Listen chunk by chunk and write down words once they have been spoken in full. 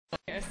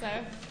So,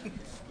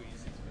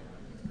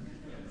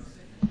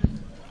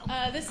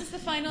 this is the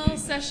final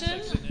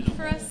session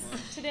for us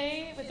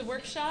today with the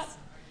workshop.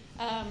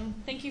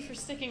 Thank you for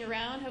sticking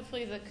around.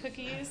 Hopefully the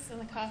cookies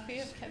and the coffee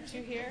have kept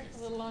you here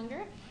a little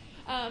longer.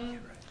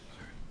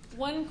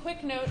 One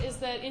quick note is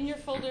that in your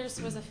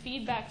folders was a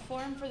feedback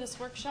form for this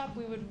workshop.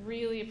 We would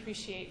really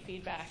appreciate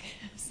feedback.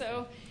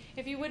 So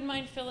if you wouldn't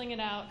mind filling it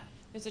out,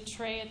 there's a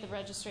tray at the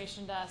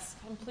registration desk.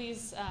 And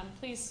please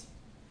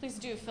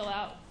do fill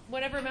out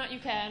whatever amount you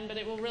can, but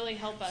it will really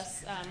help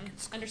us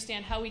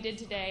understand how we did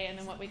today and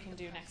then what we can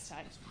do next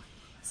time.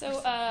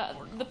 So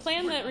the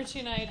plan that Richie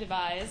and I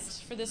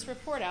devised for this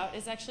report out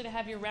is actually to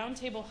have your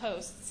roundtable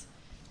hosts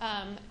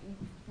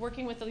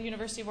working with the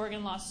University of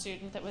Oregon law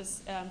student that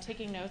was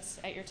taking notes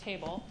at your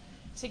table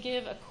to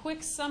give a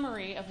quick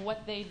summary of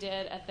what they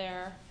did at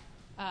their,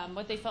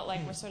 what they felt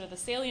like were sort of the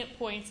salient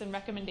points and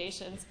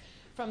recommendations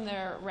from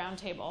their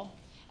roundtable.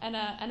 And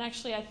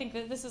actually, I think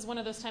that this is one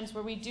of those times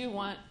where we do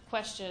want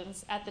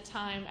questions at the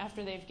time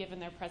after they've given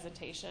their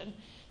presentation.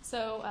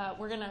 So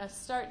we're going to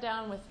start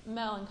down with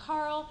Mel and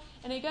Carl.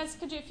 And you guys,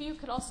 if you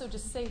could also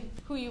just say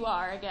who you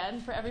are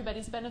again for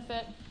everybody's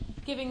benefit,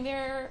 giving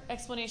their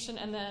explanation,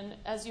 and then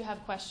as you have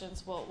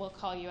questions, we'll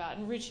call you out.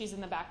 And Richie's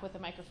in the back with the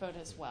microphone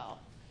as well.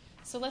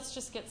 So let's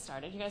just get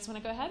started. You guys want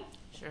to go ahead?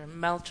 Sure.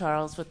 Mel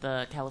Charles with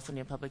the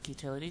California Public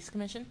Utilities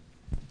Commission.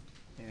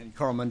 And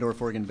Carl Mundorf,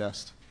 Oregon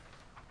Best.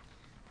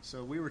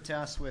 So we were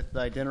tasked with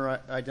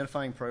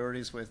identifying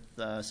priorities with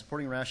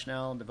supporting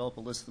rationale and develop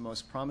a list of the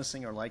most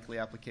promising or likely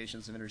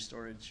applications of energy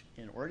storage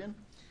in Oregon.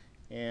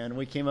 And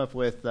we came up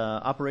with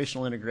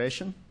operational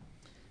integration,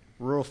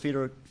 rural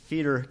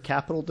feeder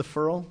capital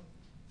deferral,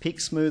 peak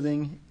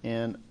smoothing,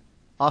 and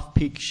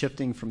off-peak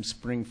shifting from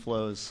spring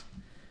flows.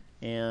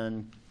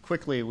 And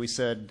quickly we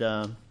said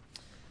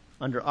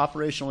under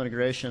operational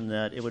integration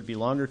that it would be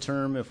longer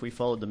term if we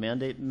followed the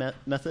mandate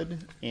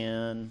method,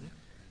 and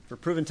for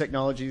proven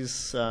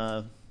technologies,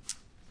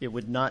 it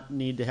would not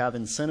need to have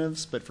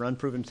incentives, but for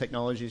unproven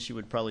technologies, you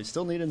would probably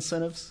still need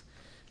incentives.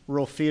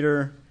 Rural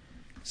feeder,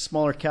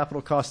 smaller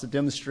capital cost to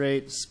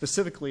demonstrate,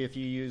 specifically if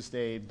you used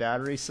a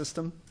battery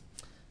system.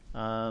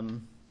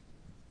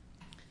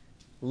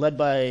 Led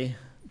by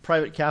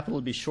private capital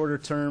would be shorter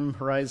term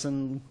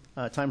horizon,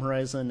 time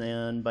horizon,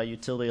 and by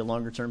utility a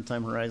longer term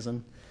time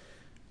horizon.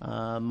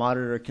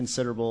 Moderate or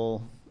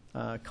considerable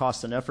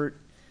cost and effort.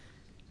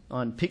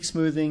 On peak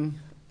smoothing,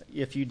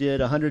 if you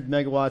did 100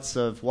 megawatts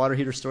of water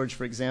heater storage,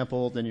 for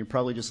example, then you're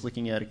probably just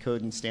looking at a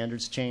code and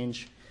standards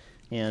change,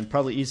 and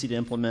probably easy to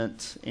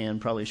implement, and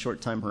probably a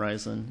short time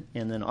horizon.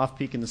 And then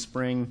off-peak in the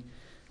spring,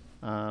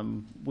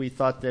 we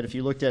thought that if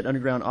you looked at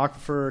underground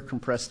aquifer,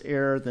 compressed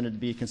air, then it'd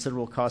be a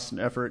considerable cost and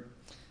effort,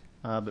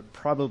 but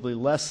probably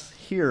less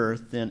here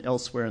than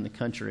elsewhere in the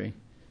country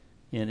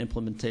in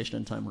implementation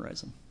and time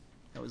horizon.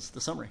 That was the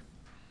summary.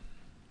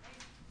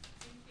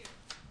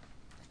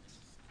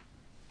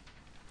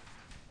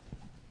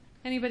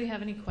 Anybody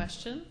have any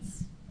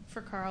questions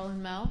for Carl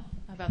and Mel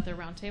about their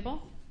roundtable?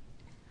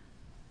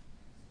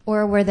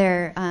 Or were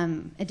there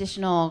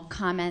additional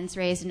comments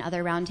raised in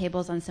other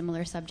roundtables on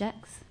similar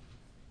subjects?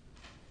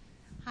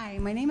 Hi,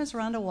 my name is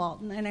Rhonda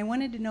Walton, and I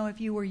wanted to know if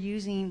you were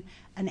using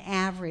an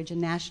average, a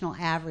national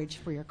average,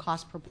 for your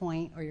cost per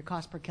point or your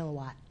cost per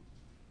kilowatt.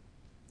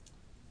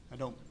 I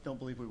don't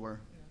believe we were.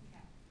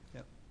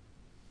 Yep.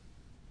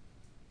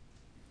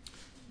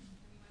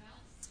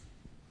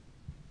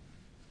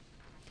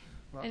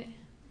 Well,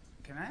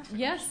 can I ask?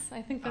 Yes,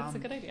 I think that's a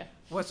good idea.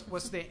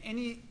 Was there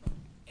any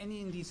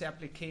in these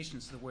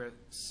applications that were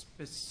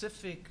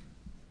specific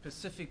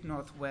Pacific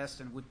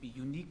Northwest and would be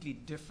uniquely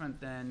different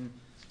than,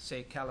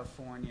 say,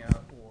 California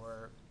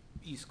or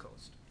East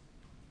Coast?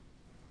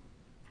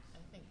 I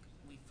think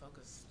we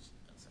focused.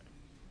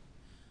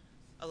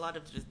 A lot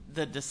of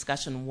the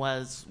discussion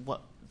was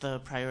what the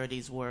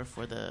priorities were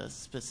for the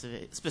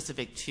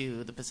specific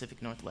to the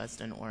Pacific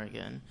Northwest and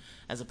Oregon,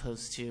 as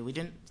opposed to, we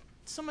didn't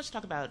so much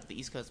talk about the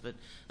East Coast, but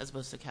as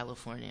opposed to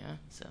California.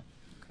 So,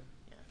 okay.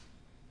 Yeah.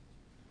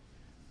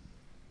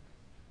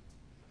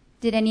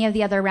 Did any of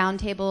the other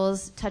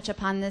roundtables touch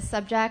upon this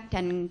subject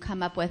and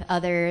come up with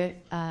other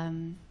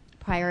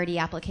priority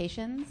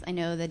applications? I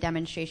know the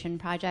demonstration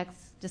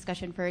projects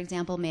discussion, for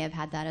example, may have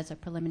had that as a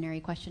preliminary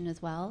question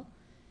as well.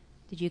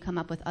 Did you come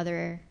up with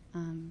other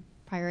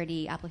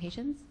priority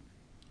applications?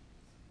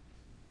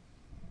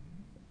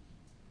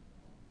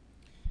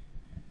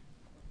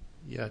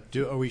 Yeah.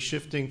 Are we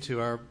shifting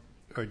to our?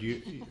 Are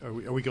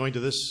we going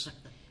to this?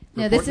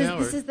 No. This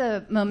is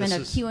the moment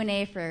of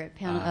Q&A for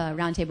panel,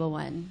 roundtable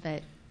one.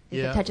 But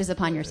if it touches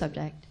upon your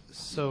subject.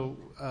 So,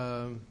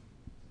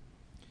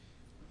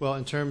 well,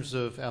 in terms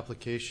of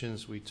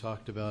applications, we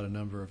talked about a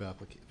number of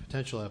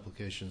potential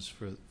applications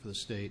for the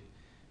state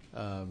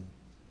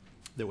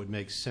that would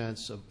make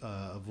sense.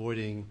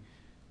 Avoiding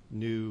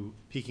new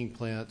peaking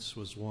plants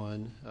was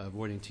one.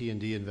 Avoiding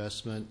T&D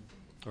investment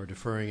or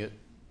deferring it.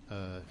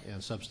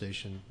 And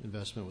substation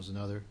investment was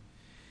another.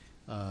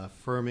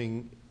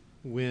 Firming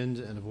wind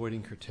and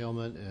avoiding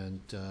curtailment and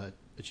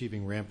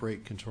achieving ramp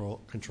rate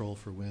control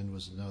for wind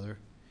was another.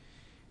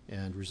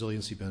 and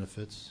resiliency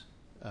benefits.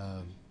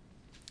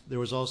 There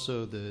was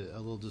also a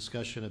little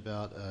discussion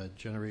about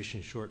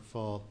generation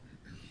shortfall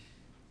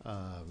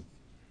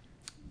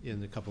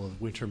in a couple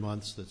of winter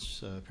months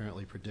that's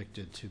apparently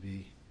predicted to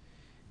be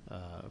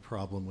a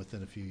problem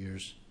within a few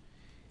years.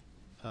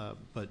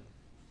 But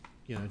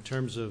you know, in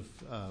terms of,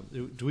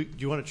 do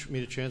you want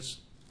me a chance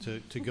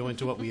to go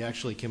into what we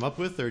actually came up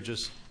with, or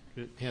just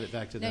hand it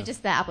back to them? No,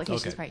 just the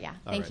applications Okay. part, yeah.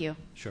 All Thank right. you.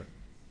 Sure.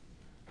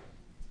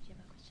 Do you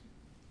have a question?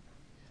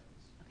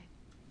 Okay.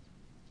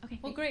 Okay.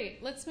 Well,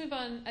 great. Let's move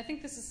on. I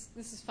think this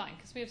is fine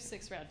because we have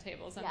 6 round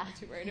tables. I'm Yeah. not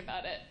too worried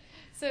about it.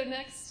 So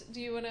next,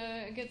 do you want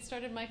to get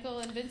started, Michael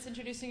and Vince,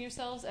 introducing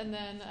yourselves, and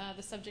then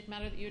the subject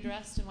matter that you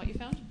addressed and what you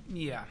found?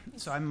 Yeah,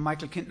 so I'm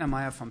Michael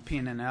Kintnermeyer from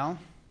PNNL,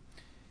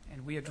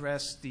 and we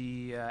address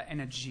the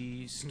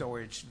energy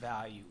storage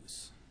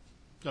values.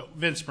 Oh,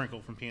 Vince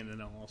Sprinkle from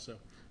PNNL also.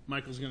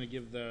 Michael's going to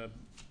give the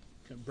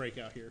kind of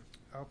breakout here.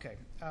 Okay,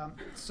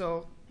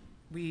 so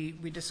we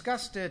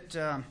discussed it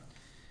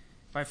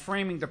by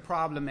framing the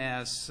problem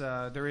as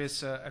there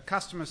is a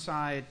customer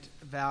side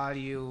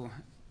value,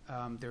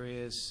 there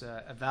is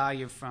a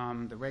value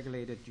from the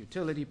regulated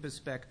utility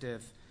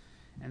perspective,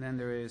 and then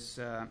there is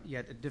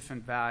yet a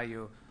different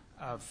value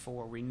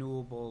for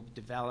renewable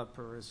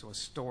developers or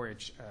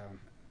storage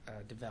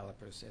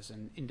developers as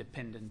an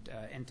independent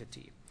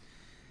entity.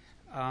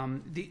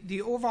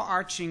 The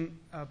overarching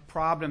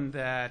problem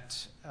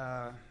that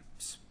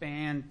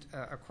spanned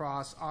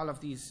across all of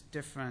these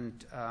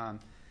different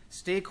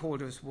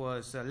stakeholders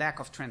was a lack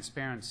of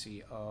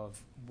transparency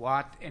of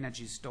what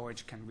energy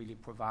storage can really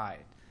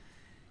provide.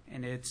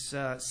 And it's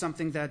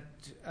something that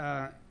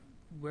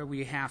where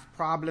we have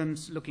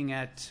problems looking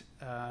at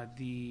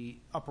the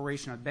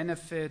operational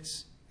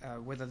benefits,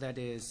 whether that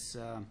is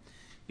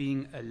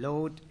being a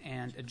load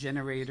and a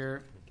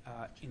generator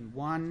in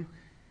one,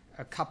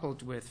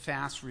 coupled with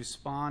fast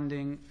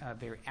responding,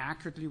 very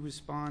accurately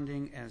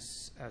responding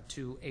as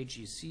to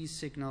AGC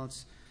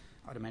signals,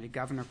 automatic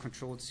governor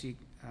controlled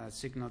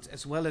signals,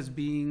 as well as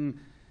being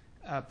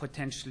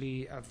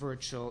potentially a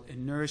virtual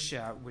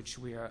inertia, which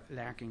we are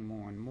lacking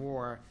more and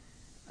more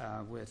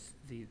with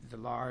the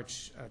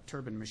large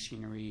turbine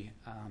machinery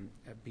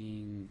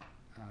being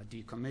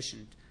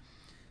decommissioned.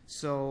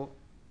 So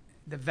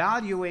the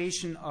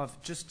valuation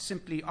of just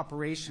simply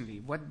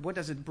operationally, what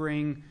does it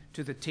bring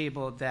to the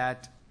table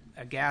that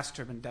a gas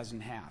turbine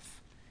doesn't have,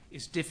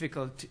 is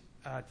difficult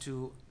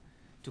to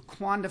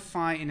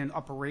quantify in an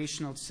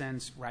operational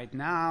sense right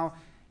now.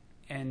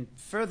 And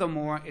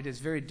furthermore, it is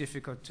very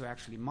difficult to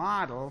actually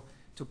model,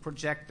 to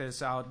project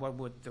this out. What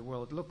would the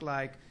world look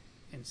like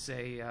in,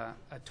 say,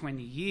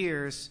 20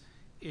 years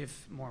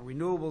if more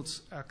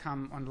renewables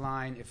come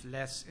online, if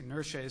less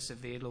inertia is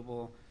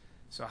available?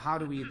 So how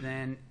do we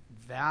then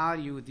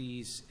value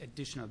these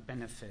additional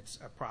benefits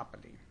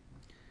properly?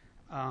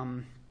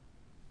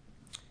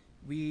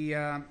 We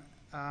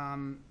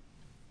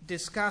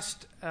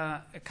discussed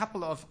a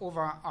couple of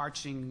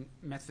overarching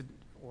method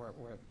or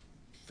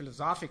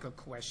philosophical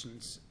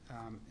questions,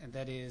 and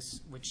that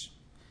is which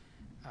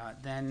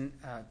then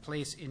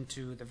plays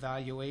into the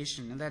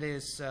valuation, and that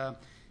is,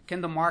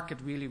 can the market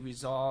really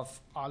resolve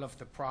all of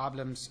the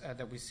problems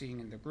that we're seeing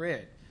in the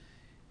grid?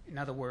 In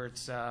other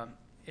words,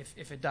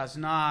 if it does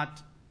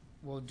not,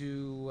 we'll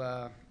do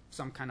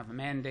some kind of a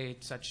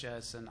mandate such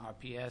as an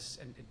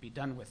RPS and it'd be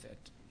done with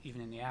it, even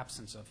in the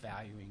absence of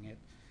valuing it.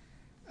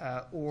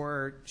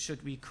 Or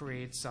should we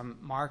create some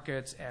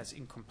markets as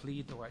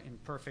incomplete or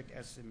imperfect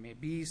as it may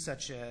be,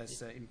 such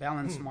as an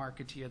imbalanced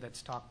market here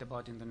that's talked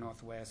about in the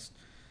Northwest,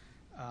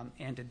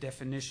 and a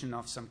definition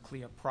of some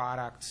clear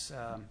products,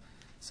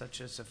 such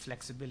as a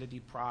flexibility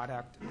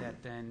product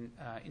that then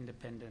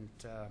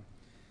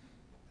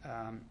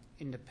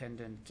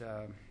independent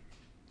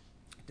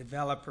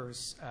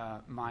developers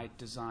might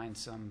design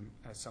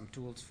some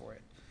tools for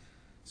it.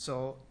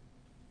 So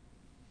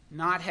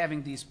not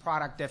having these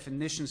product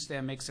definitions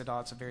there makes it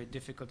also very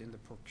difficult in the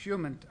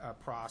procurement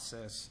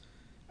process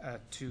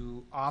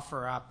to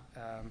offer up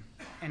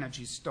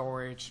energy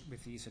storage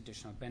with these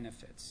additional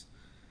benefits.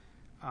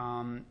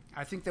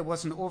 I think there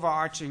was an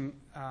overarching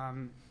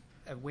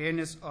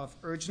awareness of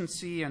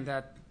urgency, and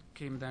that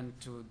came then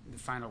to the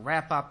final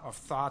wrap-up of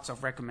thoughts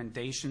of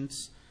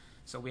recommendations.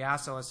 So we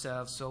asked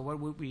ourselves, so what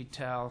would we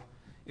tell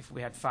if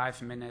we had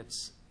 5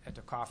 minutes at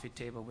a coffee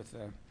table with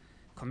the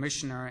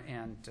commissioner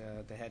and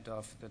the head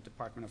of the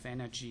Department of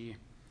Energy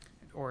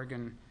at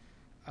Oregon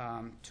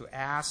to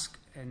ask?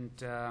 And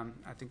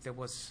I think there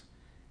was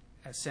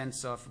a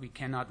sense of we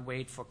cannot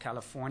wait for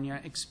California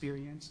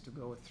experience to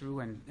go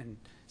through and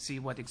see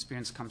what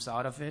experience comes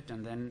out of it,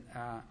 and then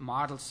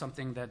model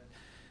something that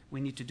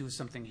we need to do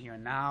something here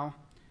and now.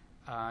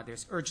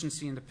 There's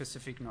urgency in the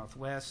Pacific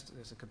Northwest.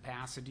 There's a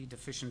capacity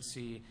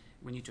deficiency.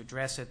 We need to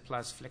address it,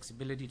 plus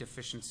flexibility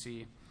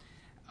deficiency.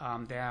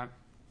 There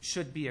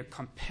should be a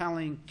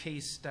compelling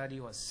case study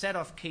or a set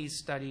of case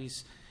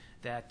studies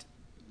that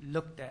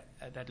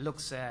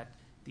looks at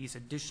these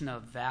additional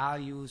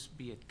values,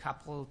 be it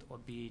coupled or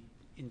be it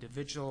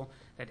individual,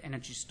 that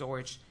energy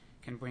storage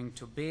can bring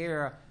to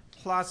bear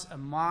plus a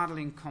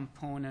modeling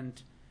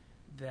component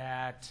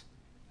that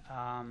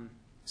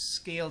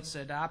scales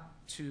it up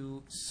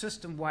to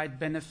system-wide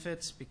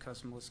benefits,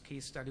 because most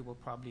case study will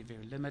probably be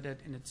very limited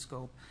in its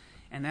scope,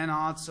 and then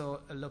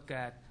also a look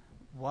at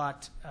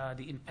what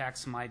the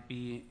impacts might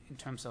be in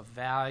terms of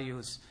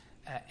values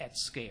at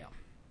scale.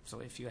 So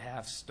if you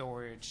have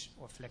storage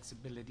or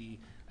flexibility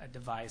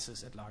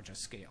devices at larger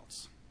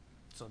scales.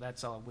 So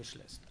that's our wish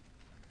list.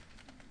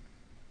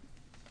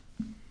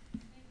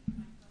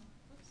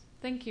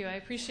 Thank you. I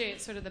appreciate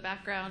sort of the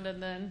background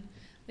and then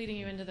leading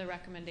you into the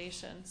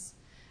recommendations.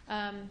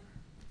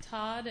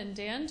 Todd and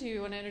Dan, do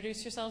you want to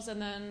introduce yourselves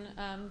and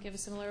then give a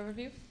similar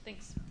overview?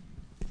 Thanks.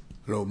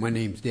 Hello, my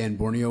name's Dan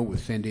Borneo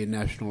with Sandia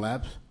National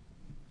Labs.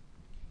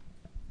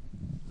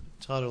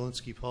 Todd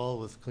Olinsky-Paul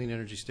with Clean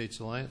Energy States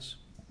Alliance.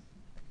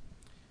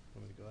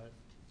 Want me to go ahead?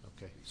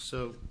 Okay.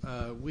 So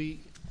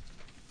we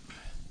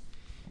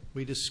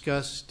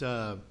discussed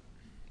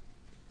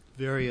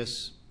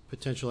various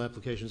potential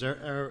applications.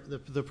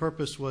 The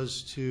purpose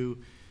was to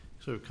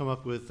sort of come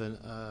up with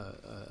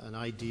an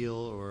ideal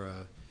or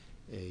a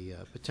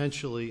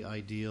potentially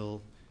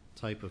ideal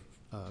type of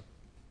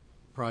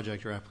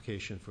project or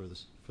application for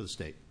the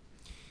state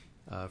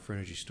for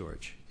energy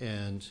storage.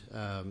 And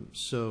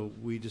so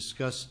we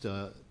discussed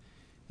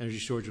energy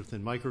storage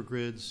within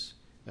microgrids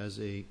as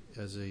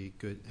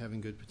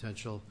having good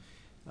potential.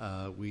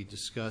 We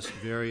discussed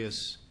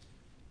various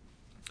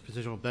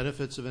potential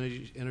benefits of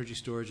energy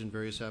storage in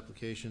various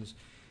applications.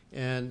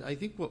 And I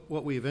think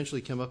what we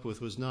eventually came up with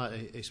was not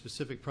a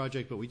specific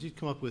project, but we did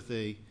come up with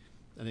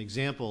an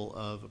example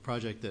of a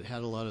project that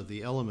had a lot of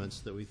the elements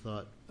that we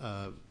thought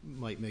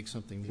might make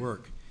something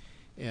work.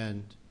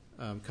 And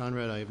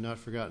Conrad, I have not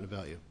forgotten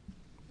about you.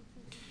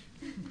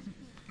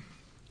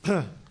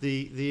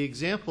 The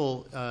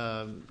example,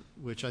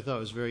 which I thought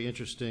was very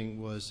interesting,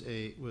 was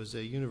a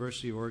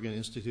University of Oregon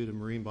Institute of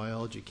Marine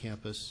Biology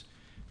campus,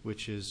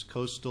 which is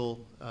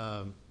coastal,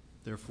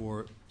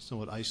 therefore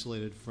somewhat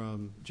isolated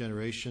from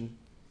generation.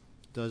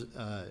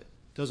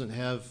 Doesn't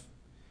have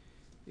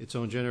its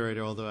own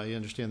generator, although I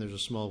understand there's a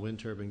small wind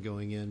turbine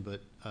going in, but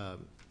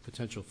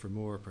potential for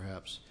more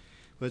perhaps.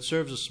 But it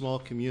serves a small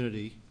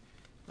community,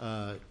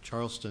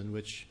 Charleston,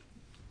 which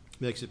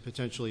makes it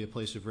potentially a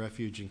place of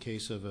refuge in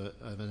case of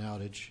an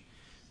outage.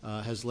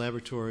 Has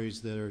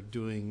laboratories that are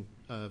doing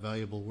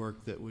valuable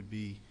work that would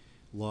be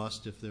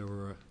lost if there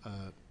were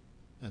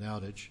an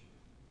outage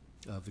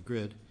of the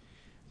grid.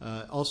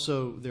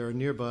 Also, there are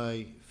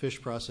nearby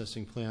fish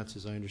processing plants,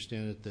 as I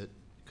understand it, that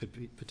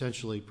could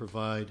potentially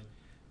provide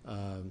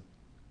some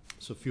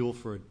fuel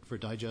for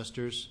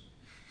digesters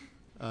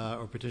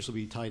or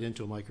potentially be tied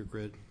into a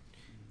microgrid.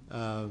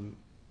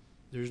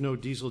 There's no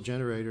diesel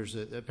generators.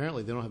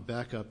 Apparently, they don't have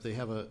backup. They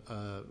have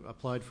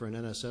applied for an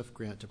NSF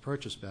grant to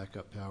purchase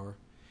backup power.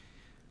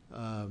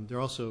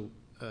 They're also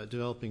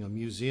developing a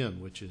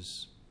museum, which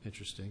is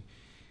interesting.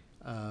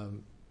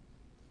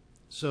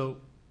 So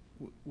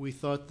we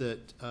thought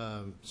that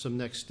some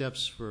next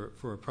steps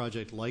for a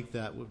project like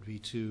that would be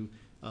to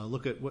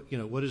look at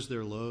what is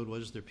their load,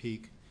 what is their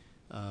peak,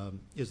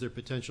 is there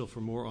potential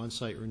for more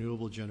on-site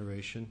renewable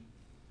generation,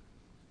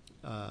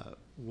 are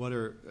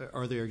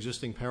there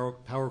existing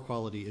power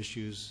quality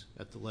issues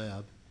at the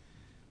lab,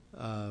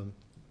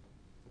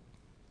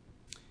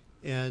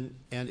 and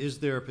is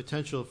there a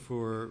potential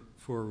for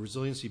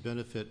resiliency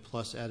benefit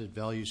plus added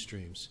value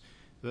streams?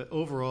 The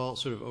overall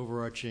sort of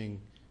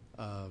overarching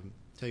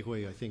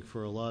takeaway, I think,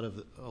 for a lot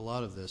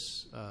of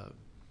this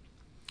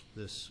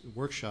this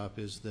workshop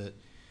is that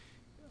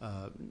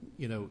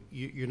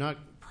you're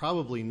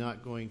probably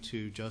not going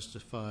to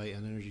justify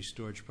an energy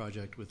storage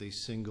project with a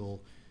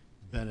single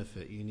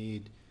benefit. You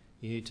need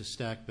to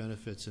stack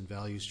benefits and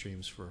value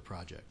streams for a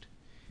project,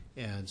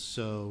 and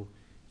so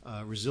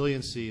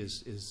resiliency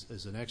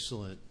is an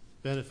excellent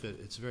benefit.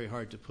 It's very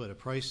hard to put a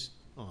price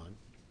on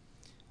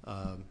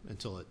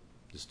until it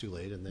is too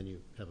late, and then you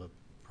have a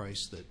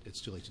price that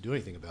it's too late to do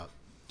anything about.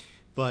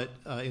 But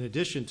in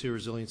addition to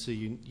resiliency,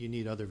 you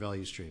need other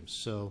value streams.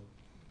 So,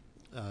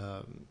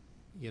 are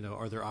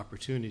there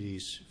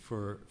opportunities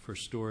for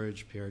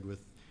storage paired with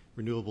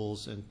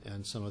renewables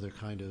and some other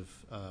kind of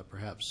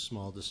perhaps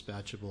small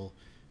dispatchable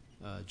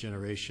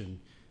generation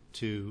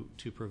to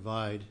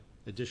provide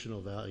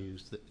additional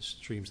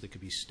streams that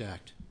could be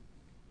stacked?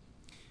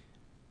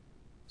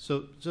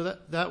 So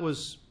that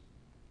was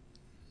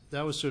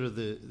sort of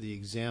the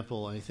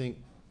example. I think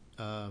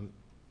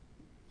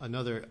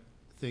another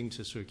thing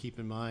to sort of keep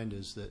in mind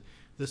is that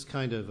this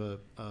kind of a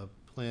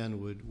plan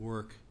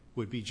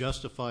would be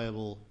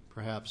justifiable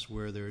perhaps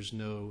where there's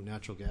no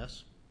natural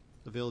gas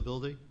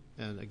availability,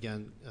 and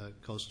again,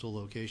 coastal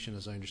location,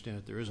 as I understand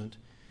it, there isn't.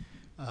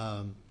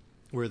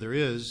 Where there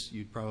is,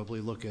 you'd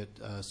probably look at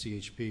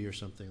CHP or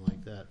something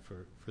like that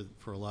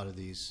for a lot of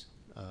these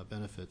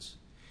benefits.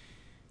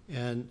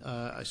 And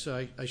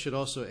so I should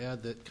also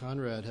add that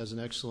Conrad has an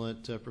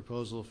excellent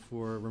proposal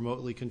for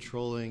remotely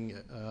controlling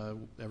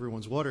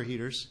everyone's water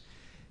heaters,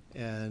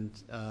 and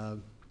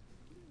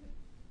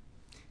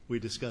we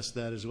discussed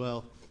that as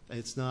well.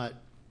 It's not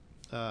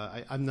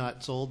I'm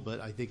not sold, but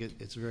I think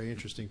it's a very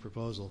interesting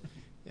proposal,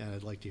 and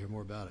I'd like to hear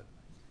more about it.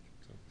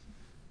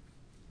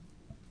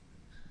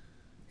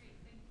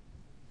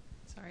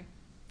 Sorry.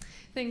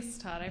 Thanks,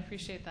 Todd. I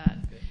appreciate that.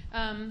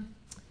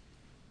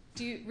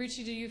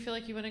 Richie, do you feel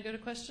like you want to go to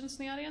questions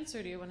from the audience,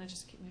 or do you want to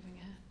just keep moving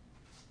ahead?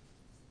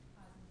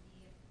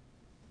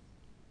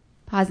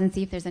 Pause and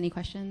see if there's any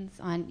questions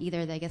on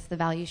either, the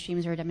value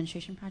streams or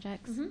demonstration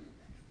projects. Mm-hmm.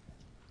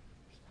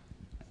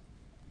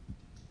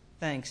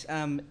 Thanks.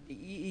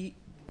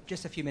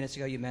 Just a few minutes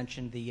ago, you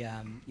mentioned the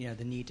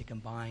the need to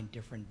combine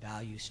different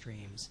value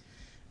streams.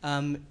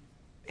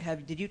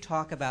 Did you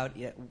talk about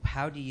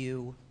how do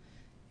you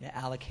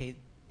allocate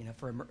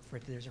for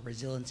if there's a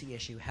resiliency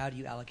issue? How do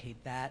you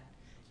allocate that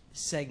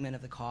segment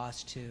of the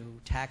cost to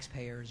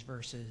taxpayers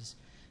versus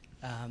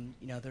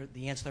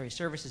the ancillary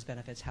services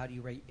benefits? How do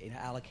you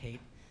allocate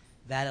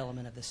that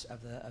element of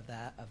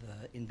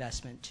the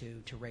investment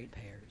to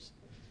ratepayers?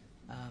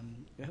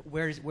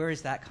 Where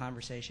is that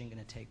conversation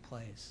going to take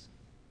place?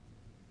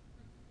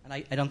 And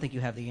I don't think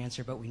you have the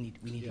answer, but we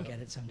need to get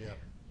it someday. Yeah.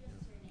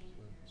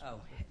 Oh,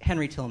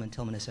 Henry Tillman,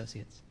 Tillman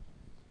Associates.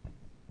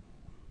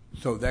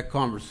 So that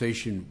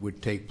conversation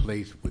would take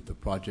place with the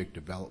project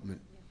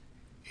development,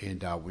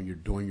 and when you're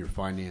doing your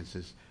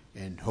finances,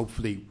 and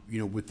hopefully,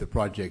 with the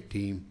project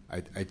team.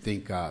 I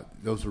think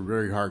those are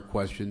very hard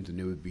questions, and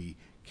it would be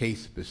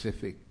case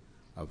specific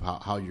of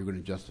how you're going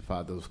to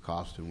justify those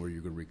costs and where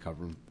you're going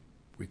to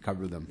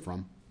recover them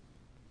from.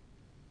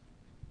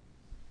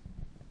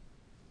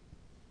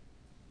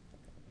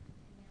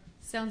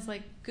 Sounds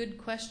like good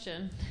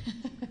question.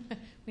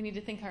 We need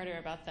to think harder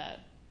about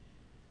that.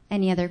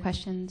 Any other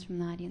questions from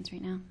the audience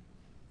right now?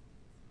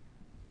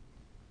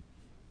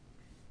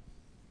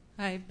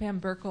 Hi, Pam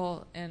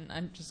Burkle, and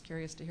I'm just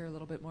curious to hear a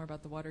little bit more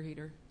about the water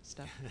heater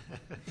stuff.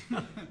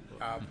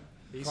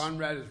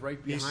 Conrad is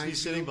right behind you.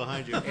 He's sitting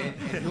behind you.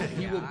 And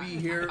he will be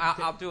here.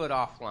 I'll do it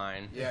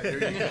offline. Yeah,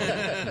 there you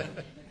go.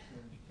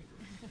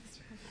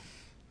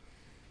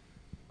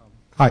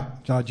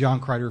 Hi, John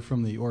Kreider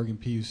from the Oregon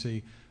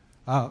PUC.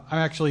 I'm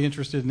actually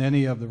interested in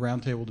any of the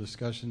roundtable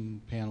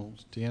discussion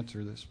panels to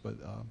answer this, but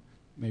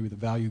maybe the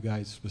value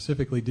guys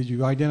specifically. Did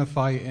you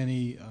identify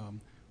any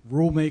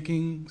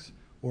rulemakings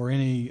or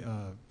any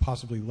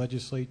possibly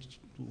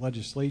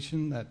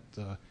legislation that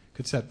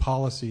could set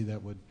policy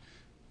that would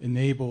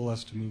enable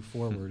us to move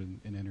forward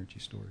in energy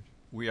storage?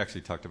 We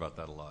actually talked about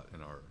that a lot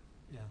in our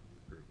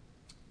group.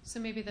 So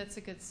maybe that's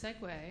a good segue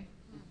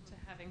to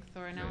having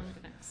Thor and Alan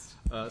go next.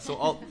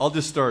 So I'll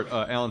just start,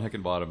 Alan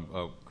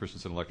Heckenbottom,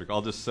 Christensen Electric.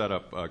 I'll just set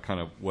up kind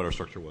of what our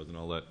structure was, and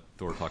I'll let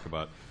Thor talk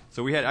about.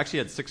 So we actually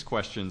had 6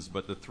 questions,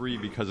 but the 3,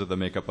 because of the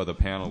makeup of the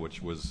panel,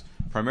 which was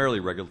primarily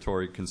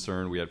regulatory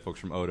concern, we had folks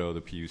from ODO,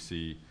 the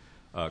PUC,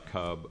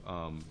 CUB,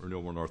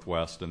 Renewable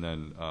Northwest, and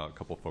then a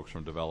couple of folks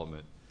from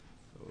Development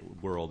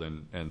World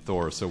and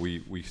Thor. So we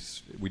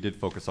did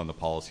focus on the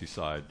policy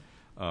side,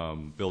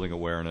 building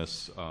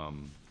awareness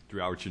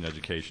through outreach and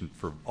education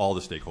for all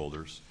the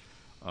stakeholders,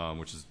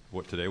 which is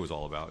what today was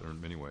all about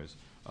in many ways.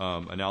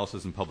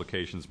 Analysis and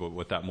publications, but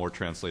what that more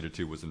translated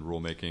to was in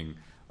rulemaking,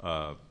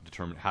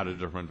 how to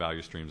determine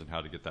value streams and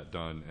how to get that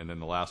done. And then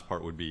the last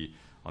part would be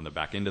on the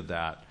back end of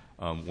that.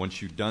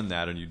 Once you've done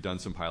that and you've done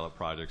some pilot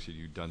projects,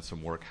 you've done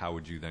some work, how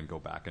would you then go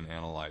back and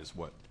analyze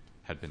what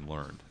had been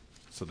learned?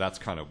 So that's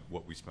kind of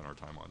what we spent our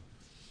time on.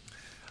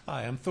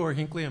 Hi, I'm Thor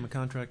Hinckley. I'm a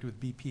contractor with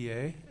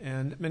BPA,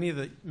 and many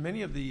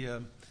of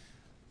the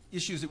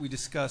issues that we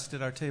discussed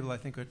at our table, I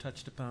think, are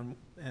touched upon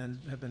and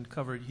have been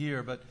covered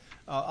here. But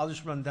I'll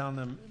just run down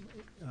them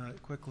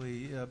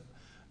quickly.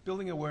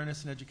 Building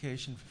awareness and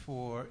education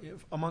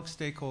amongst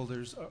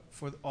stakeholders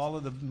for all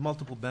of the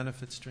multiple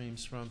benefit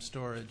streams from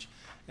storage,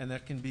 and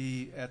that can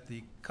be at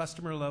the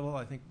customer level.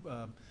 I think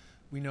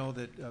we know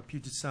that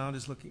Puget Sound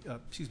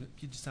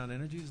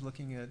Energy is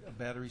looking at a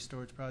battery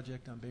storage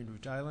project on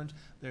Bainbridge Island.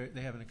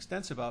 They have an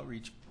extensive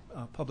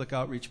public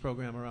outreach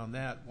program around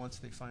that once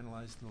they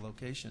finalize the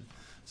location.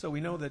 So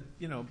we know that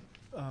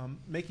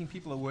making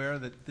people aware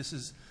that this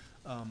is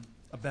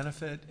a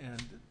benefit,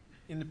 and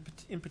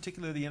in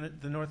particular,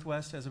 the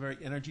Northwest has a very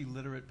energy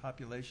literate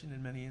population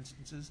in many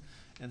instances,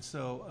 and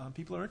so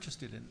people are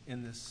interested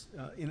in this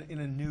in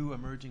a new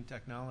emerging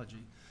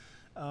technology.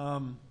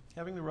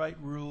 Having the right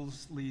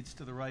rules leads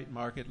to the right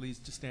market, leads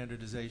to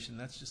standardization.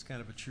 That's just kind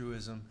of a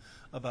truism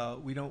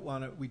about we don't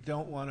want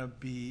to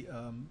be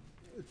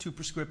too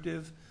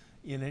prescriptive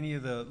in any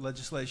of the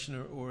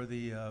legislation or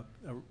the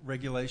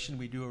regulation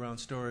we do around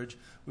storage.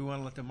 We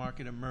want to let the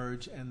market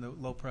emerge and the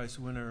low price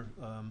winner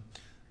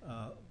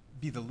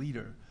be the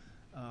leader.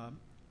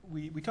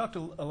 We talked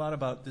a lot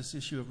about this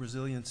issue of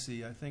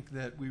resiliency. I think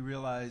that we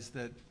realize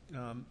that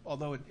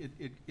although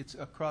it's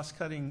a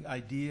cross-cutting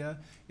idea,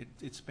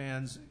 it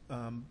spans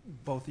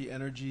both the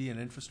energy and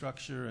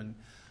infrastructure and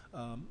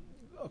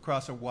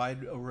across a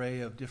wide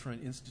array of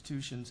different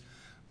institutions.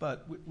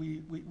 But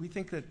we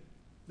think that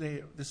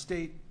the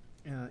state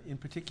in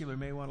particular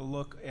may want to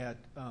look at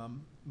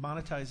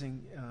monetizing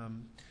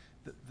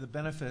the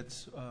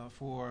benefits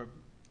for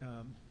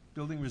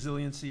building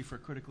resiliency for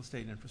critical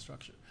state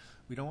infrastructure.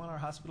 We don't want our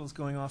hospitals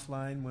going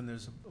offline when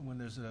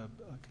there's a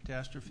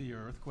catastrophe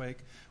or earthquake.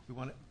 We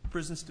want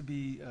prisons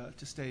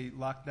to stay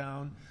locked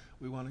down.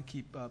 We want to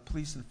keep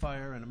police and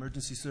fire and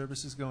emergency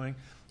services going.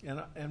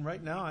 And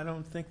right now, I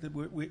don't think that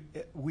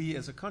we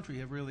as a country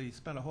have really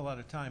spent a whole lot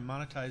of time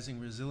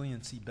monetizing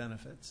resiliency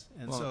benefits.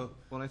 And well,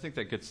 I think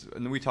that gets,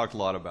 and we talked a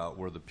lot about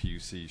where the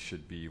PUC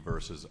should be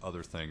versus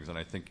other things, and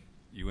I think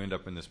you end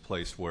up in this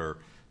place where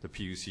the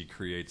PUC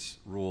creates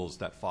rules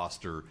that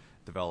foster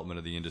development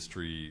of the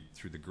industry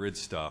through the grid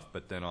stuff,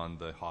 but then on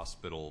the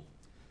hospital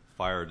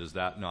fire, does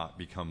that not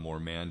become more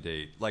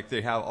mandate? Like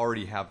they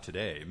already have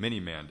today, many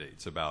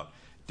mandates about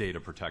data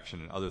protection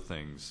and other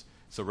things.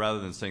 So rather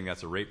than saying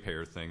that's a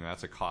ratepayer thing,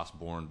 that's a cost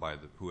borne by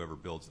whoever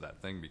builds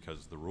that thing,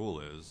 because the rule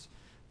is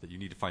that you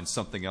need to find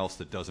something else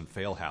that doesn't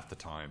fail half the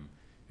time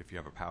if you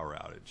have a power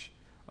outage.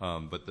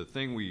 But the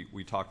thing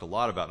we talked a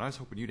lot about, and I was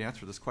hoping you'd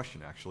answer this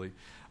question actually.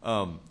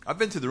 I've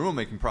been through the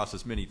rulemaking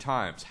process many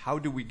times. How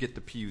do we get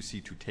the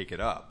PUC to take it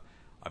up?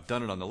 I've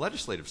done it on the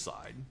legislative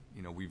side.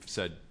 You know, we've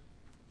said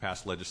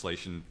pass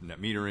legislation,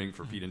 net metering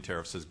for feed-in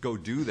tariff says go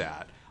do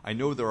that. I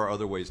know there are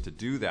other ways to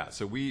do that.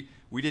 So we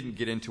didn't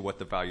get into what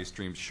the value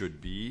streams should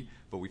be,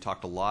 but we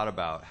talked a lot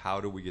about how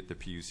do we get the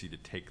PUC to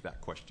take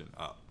that question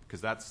up, because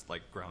that's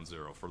like ground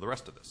zero for the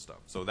rest of this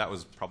stuff. So that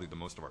was probably the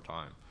most of our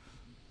time.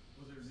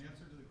 Was there an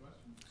answer to the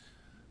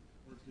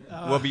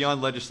question? Well,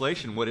 beyond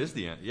legislation, what is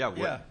the answer?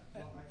 Yeah.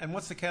 And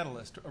what's the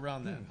catalyst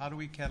around that? How do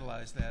we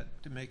catalyze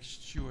that to make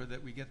sure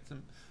that we get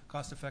some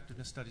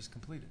cost-effectiveness studies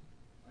completed?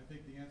 I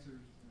think the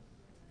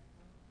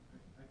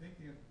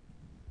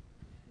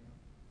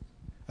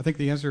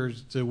answer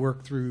is to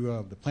work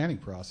through the planning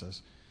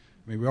process.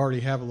 I mean, we already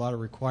have a lot of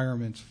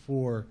requirements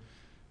for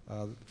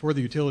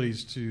the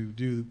utilities to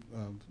do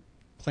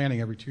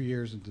planning every 2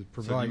 years and to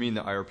provide. So you mean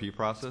the IRP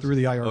process? Through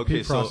the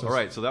IRP process. So all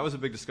right. So that was a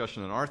big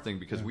discussion on our thing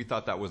because we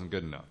thought that wasn't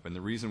good enough. And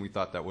the reason we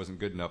thought that wasn't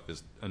good enough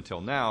is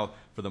until now,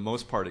 for the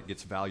most part, it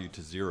gets value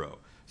to zero.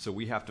 So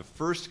we have to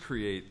first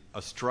create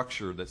a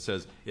structure that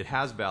says it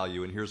has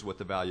value and here's what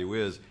the value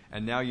is,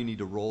 and now you need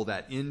to roll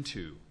that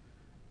into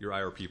your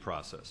IRP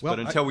process. Well,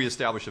 but until we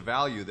establish a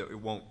value, that it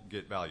won't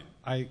get value.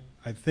 I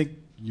think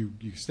you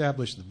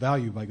establish the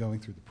value by going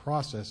through the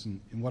process,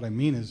 and what I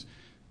mean is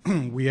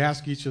we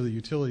ask each of the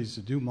utilities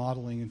to do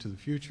modeling into the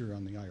future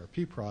on the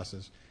IRP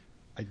process.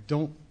 I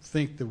don't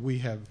think that we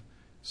have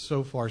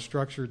so far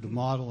structured the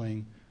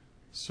modeling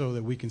so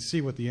that we can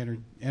see what the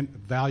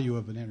value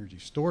of an energy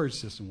storage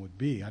system would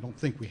be. I don't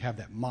think we have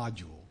that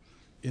module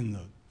in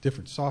the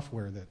different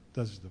software that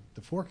does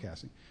the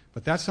forecasting.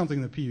 But that's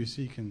something the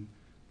PUC can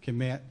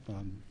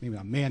maybe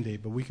not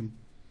mandate, but we can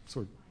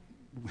sort of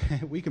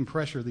we can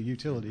pressure the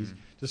utilities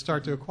to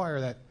start to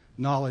acquire that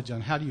knowledge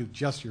on how do you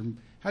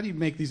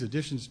make these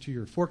additions to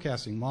your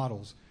forecasting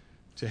models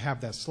to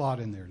have that slot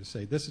in there to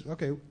say this is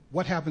okay.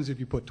 What happens if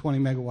you put 20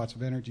 megawatts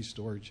of energy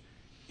storage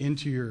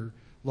into your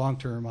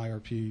long-term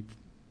IRP,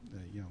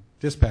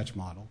 dispatch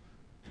model?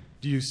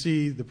 Do you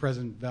see the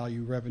present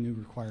value revenue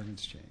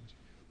requirements change?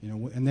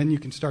 And then you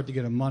can start to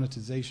get a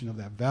monetization of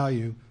that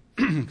value.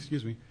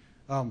 Excuse me.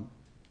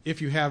 If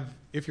you have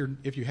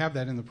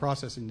that in the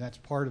process and that's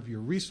part of your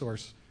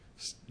resource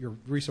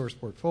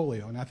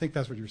portfolio, and I think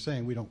that's what you're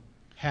saying, we don't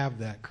have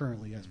that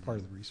currently as part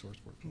of the resource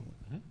portfolio.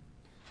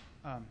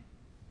 Can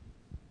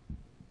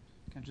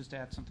I just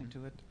add something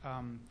to it?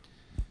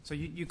 So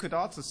you could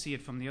also see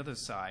it from the other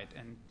side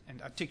and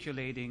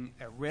articulating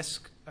a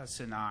risk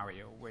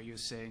scenario where you're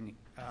saying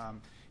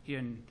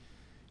here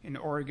in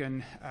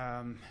Oregon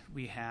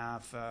we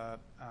have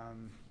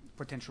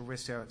potential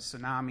risk of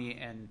tsunami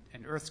and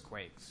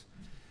earthquakes.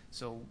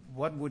 So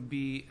what would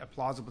be a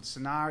plausible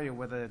scenario,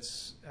 whether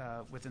it's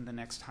within the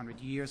next 100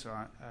 years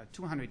or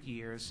 200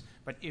 years,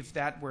 but if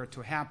that were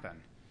to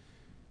happen,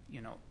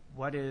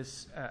 what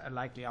is a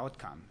likely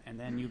outcome? And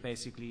then you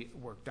basically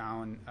work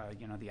down,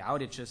 the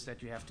outages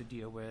that you have to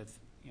deal with,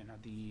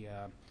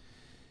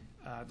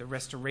 the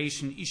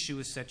restoration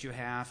issues that you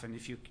have, and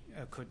if you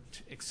could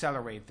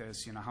accelerate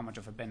this, how much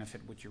of a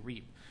benefit would you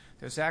reap?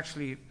 There's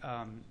actually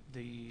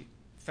the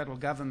federal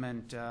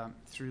government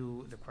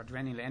through the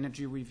Quadrennial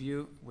Energy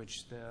Review,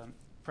 which the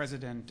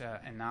President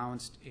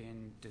announced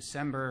in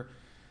December,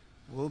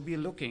 will be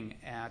looking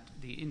at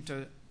the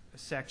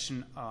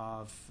intersection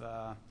of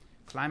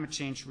climate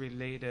change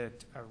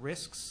related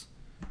risks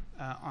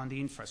on the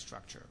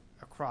infrastructure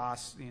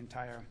across the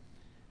entire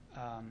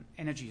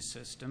energy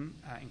system,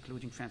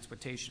 including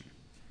transportation.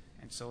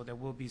 And so there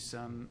will be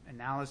some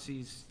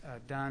analyses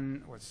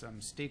done or some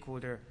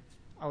stakeholder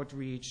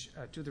outreach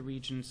to the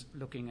regions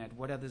looking at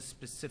what are the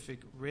specific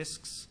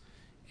risks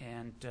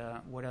and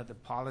what are the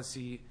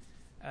policy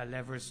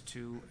levers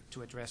to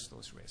address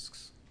those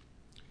risks.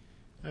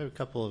 I have a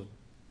couple of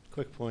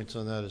quick points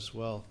on that as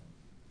well.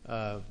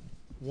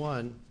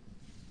 One,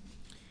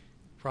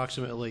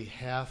 approximately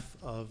half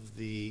of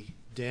the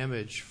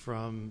damage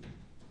from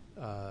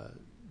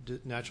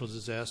natural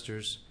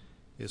disasters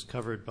is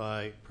covered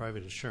by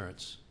private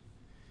insurance,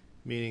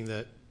 meaning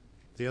that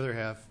the other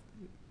half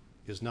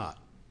is not.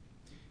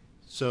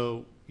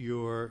 So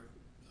your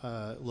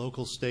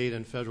local, state,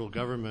 and federal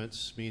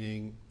governments,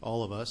 meaning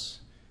all of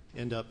us,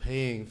 end up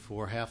paying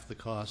for half the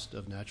cost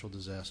of natural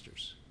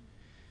disasters.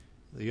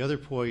 The other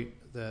point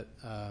that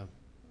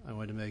I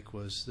wanted to make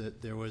was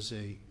that there was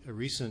a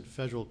recent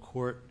federal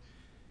court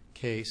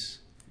case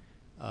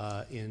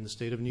in the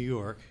state of New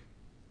York,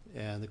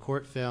 and the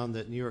court found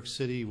that New York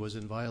City was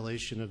in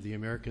violation of the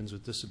Americans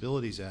with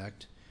Disabilities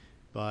Act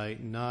by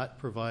not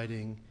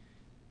providing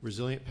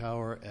resilient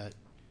power at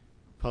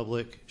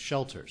public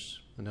shelters.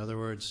 In other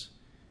words,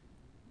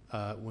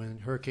 when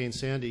Hurricane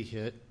Sandy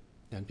hit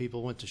and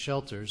people went to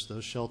shelters,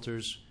 those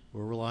shelters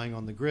were relying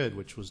on the grid,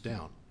 which was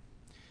down.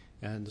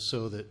 And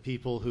so that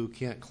people who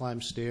can't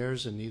climb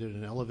stairs and needed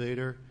an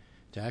elevator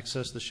to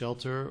access the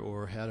shelter,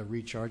 or had a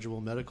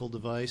rechargeable medical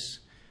device,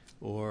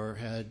 or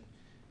had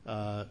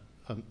an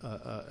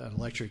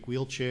electric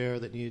wheelchair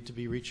that needed to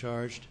be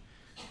recharged,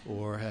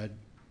 or had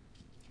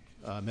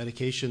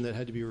medication that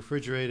had to be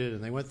refrigerated,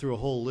 and they went through a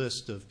whole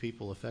list of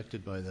people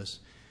affected by this,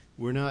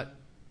 were not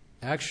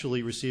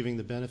actually receiving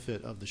the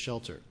benefit of the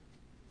shelter,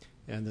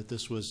 and that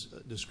this was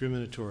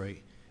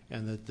discriminatory,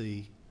 and that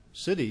the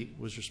city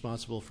was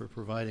responsible for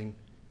providing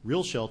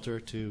real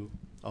shelter to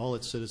all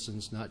its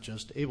citizens, not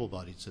just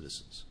able-bodied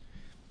citizens.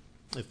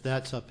 If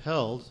that's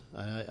upheld,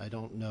 I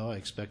don't know, I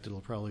expect it'll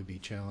probably be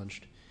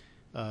challenged,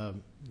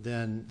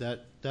 then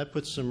that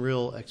puts some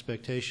real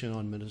expectation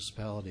on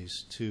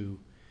municipalities to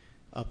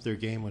up their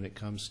game when it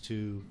comes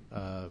to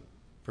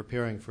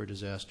preparing for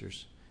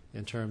disasters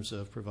in terms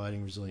of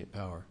providing resilient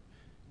power.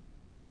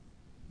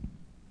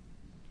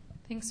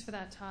 Thanks for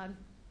that, Todd.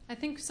 I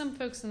think some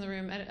folks in the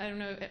room, I don't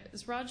know,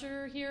 is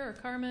Roger here or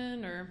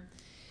Carmen, or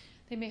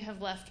they may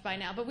have left by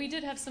now, but we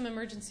did have some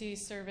emergency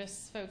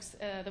service folks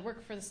that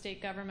work for the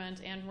state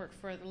government and work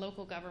for the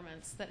local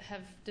governments that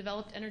have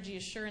developed energy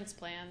assurance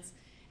plans.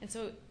 And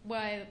so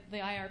while the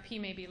IRP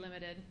may be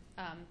limited,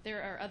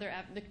 there are other,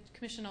 the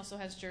commission also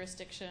has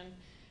jurisdiction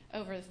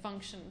over the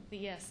function,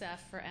 the ESF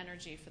for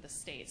energy for the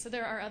state. So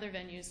there are other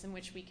venues in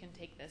which we can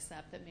take this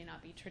up that may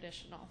not be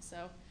traditional.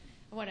 So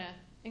I want to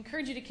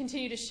encourage you to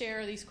continue to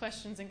share these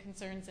questions and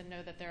concerns, and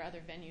know that there are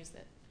other venues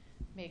that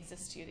may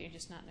exist to you that you're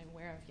just not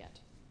aware of yet.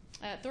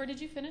 Thor, did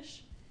you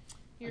finish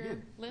your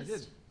list? I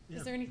did. Yeah.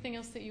 Is there anything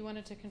else that you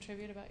wanted to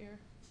contribute about your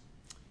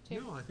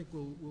table? No, I think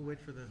we'll wait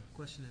for the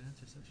question and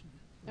answer session.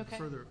 Okay.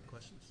 Further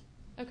questions.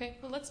 Okay,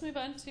 well, let's move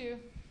on to, do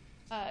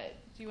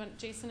you want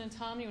Jason and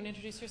Tom, you want to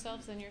introduce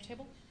yourselves and your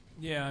table?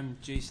 Yeah, I'm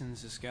Jason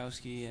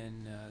Ziskowski,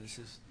 and this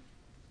is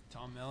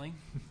Tom Melling.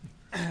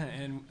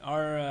 And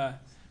our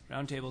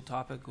roundtable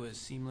topic was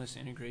seamless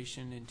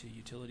integration into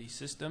utility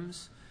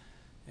systems.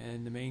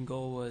 And the main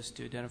goal was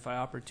to identify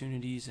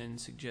opportunities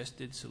and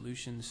suggested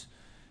solutions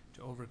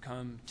to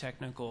overcome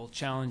technical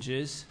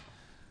challenges.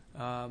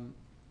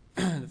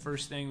 The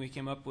first thing we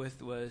came up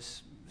with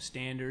was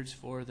standards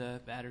for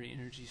the battery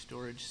energy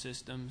storage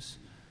systems,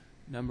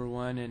 number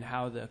one, and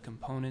how the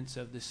components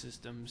of the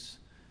systems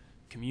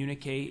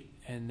communicate,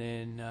 and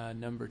then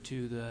number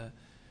two,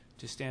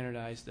 to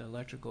standardize the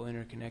electrical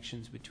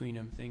interconnections between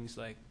them, things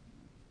like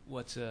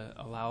what's a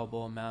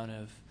allowable amount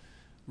of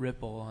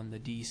ripple on the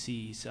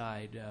DC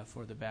side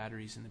for the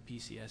batteries and the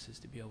PCSs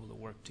to be able to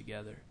work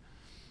together.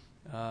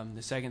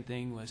 The second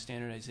thing was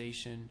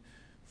standardization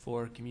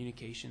for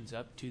communications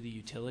up to the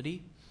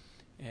utility,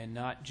 and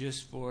not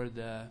just for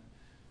the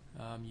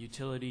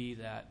utility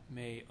that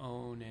may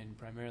own and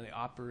primarily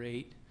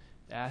operate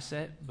the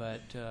asset,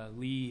 but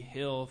Lee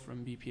Hill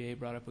from BPA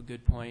brought up a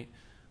good point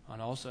on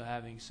also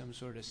having some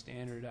sort of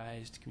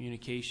standardized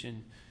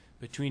communication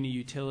between the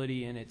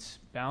utility and its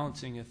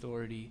balancing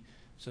authority,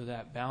 so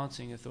that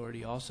balancing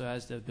authority also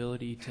has the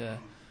ability to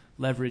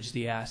leverage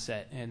the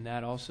asset, and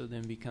that also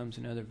then becomes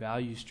another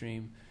value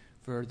stream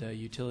for the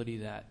utility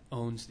that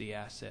owns the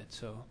asset.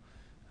 So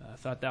I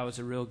thought that was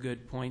a real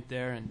good point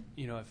there. And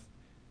you know, if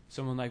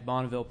someone like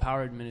Bonneville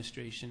Power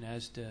Administration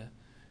has to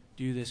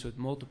do this with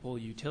multiple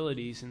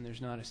utilities and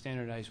there's not a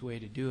standardized way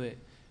to do it,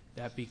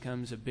 that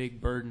becomes a big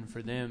burden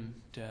for them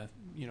to,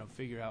 you know,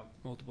 figure out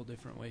multiple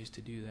different ways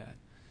to do that.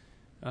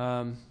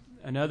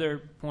 Another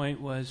point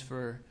was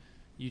for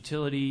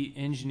utility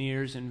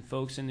engineers and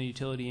folks in the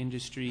utility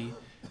industry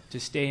to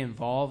stay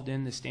involved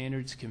in the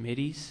standards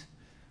committees.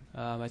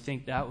 I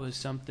think that was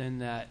something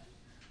that,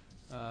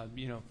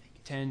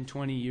 10,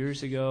 20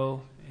 years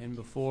ago and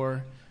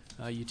before,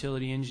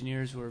 utility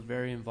engineers were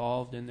very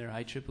involved in their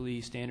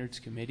IEEE standards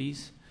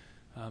committees.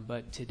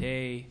 But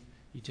today,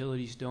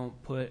 utilities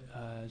don't put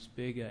as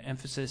big an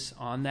emphasis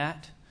on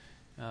that.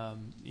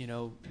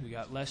 We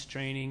got less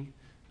training,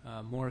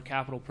 more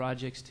capital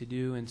projects to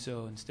do, and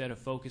so instead of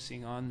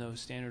focusing on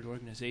those standard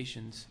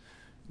organizations,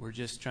 we're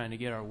just trying to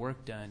get our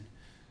work done.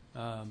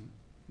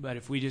 But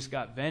if we just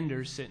got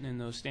vendors sitting in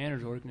those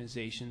standard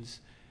organizations,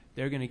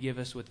 they're going to give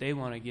us what they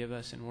want to give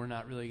us, and we're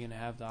not really going to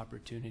have the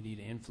opportunity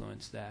to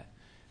influence that.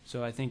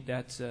 So I think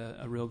that's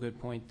a real good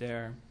point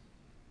there.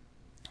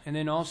 And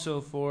then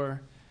also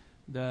for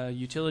the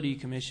utility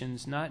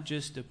commissions, not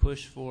just to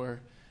push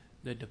for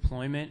the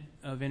deployment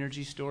of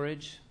energy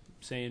storage,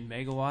 say in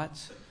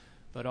megawatts,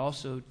 but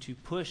also to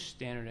push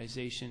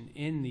standardization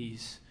in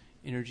these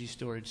energy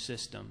storage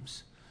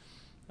systems.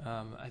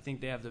 I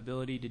think they have the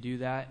ability to do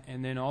that,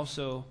 and then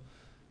also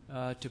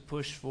to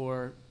push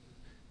for,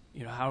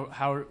 you know,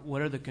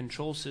 what are the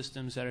control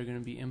systems that are going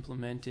to be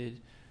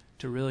implemented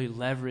to really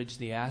leverage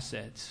the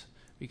assets?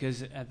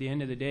 Because at the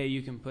end of the day,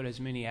 you can put as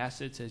many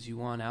assets as you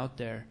want out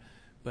there,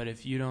 but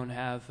if you don't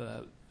have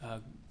a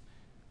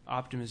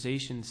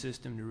optimization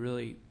system to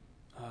really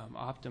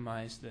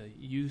optimize the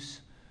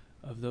use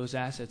of those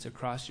assets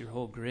across your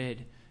whole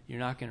grid, you're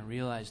not going to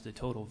realize the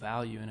total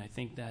value, and I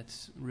think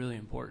that's really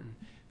important,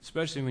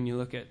 especially when you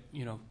look at,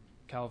 you know,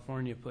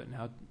 California putting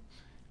out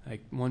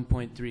like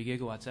 1.3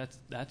 gigawatts.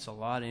 That's a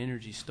lot of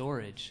energy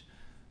storage,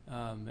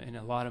 and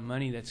a lot of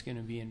money that's going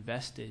to be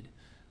invested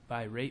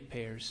by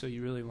ratepayers. So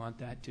you really want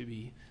that to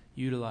be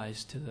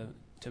utilized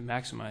to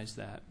maximize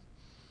that.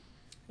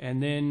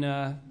 And then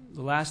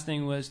the last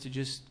thing was to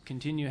just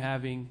continue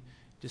having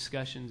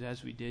discussions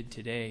as we did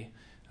today.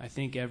 I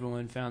think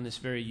everyone found this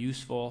very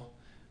useful.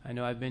 I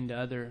know I've been to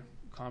other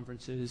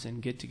conferences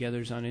and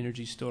get-togethers on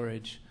energy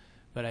storage,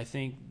 but I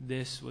think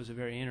this was a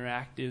very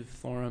interactive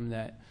forum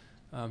that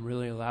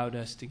really allowed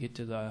us to get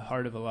to the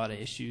heart of a lot of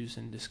issues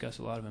and discuss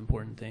a lot of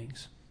important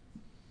things.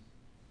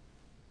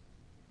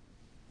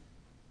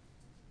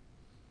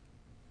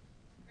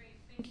 Great.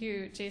 Thank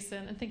you,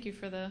 Jason, and thank you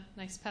for the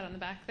nice pat on the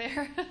back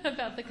there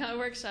about the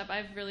workshop.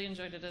 I've really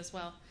enjoyed it as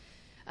well.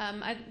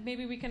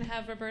 Maybe we can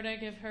have Roberta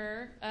give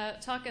her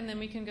talk, and then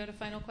we can go to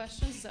final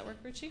questions. Does that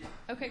work, Ruchi?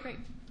 Okay, great.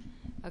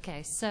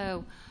 Okay,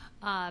 so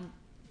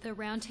the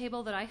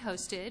roundtable that I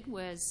hosted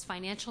was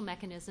Financial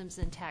Mechanisms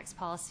and Tax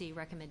Policy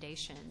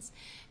Recommendations.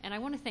 And I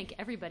want to thank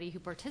everybody who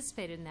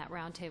participated in that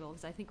roundtable,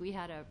 because I think we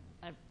had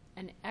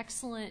an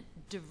excellent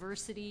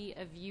diversity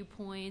of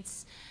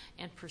viewpoints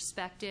and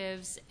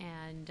perspectives,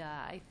 and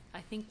I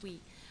think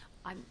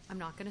I'm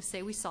not going to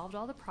say we solved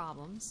all the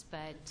problems,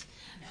 but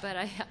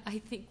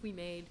I think we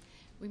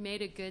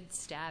made a good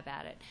stab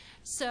at it.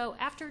 So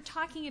after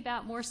talking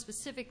about more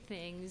specific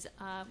things,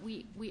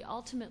 we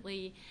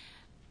ultimately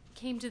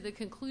came to the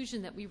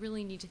conclusion that we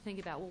really need to think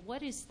about, well,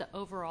 what is the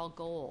overall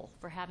goal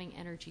for having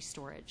energy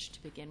storage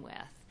to begin with?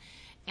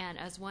 And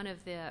as one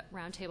of the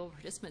roundtable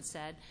participants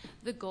said,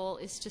 the goal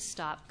is to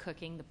stop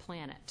cooking the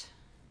planet.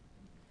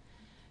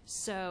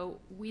 So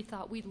we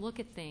thought we'd look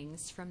at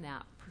things from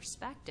that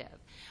perspective.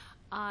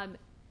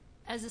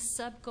 As a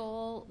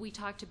sub-goal, we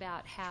talked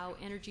about how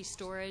energy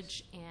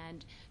storage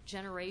and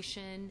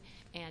generation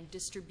and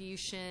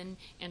distribution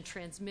and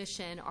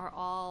transmission are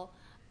all,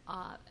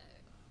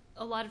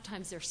 a lot of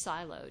times they're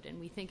siloed, and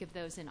we think of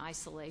those in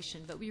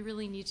isolation, but we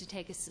really need to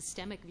take a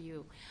systemic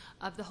view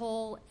of the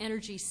whole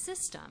energy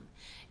system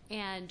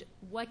and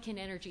what can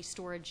energy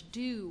storage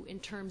do in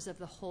terms of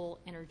the whole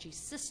energy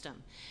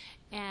system.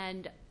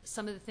 And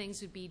some of the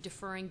things would be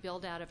deferring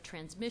build-out of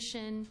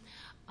transmission,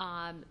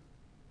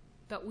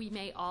 but we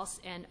may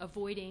also, and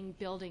avoiding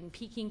building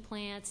peaking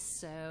plants,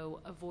 so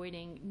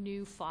avoiding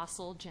new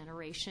fossil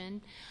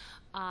generation.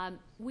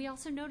 We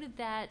also noted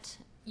that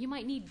you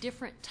might need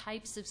different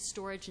types of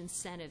storage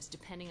incentives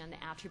depending on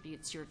the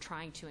attributes you're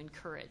trying to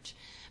encourage.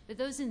 But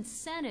those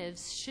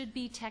incentives should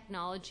be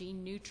technology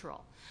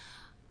neutral.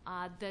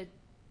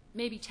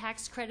 Maybe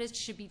tax credits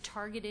should be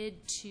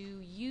targeted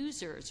to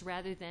users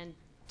rather than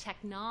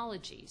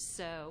technologies.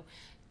 So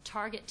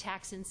target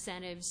tax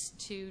incentives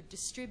to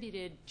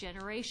distributed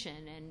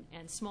generation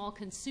and small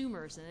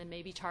consumers, and then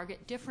maybe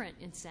target different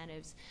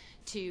incentives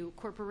to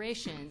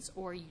corporations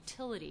or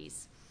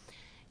utilities.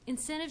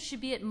 Incentives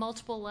should be at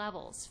multiple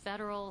levels,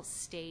 federal,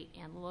 state,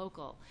 and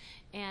local.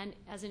 And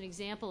as an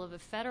example of a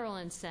federal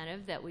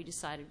incentive that we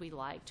decided we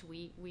liked,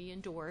 we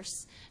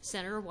endorse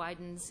Senator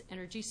Wyden's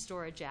Energy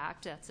Storage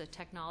Act. That's a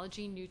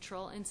technology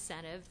neutral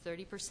incentive,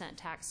 30%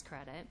 tax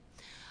credit.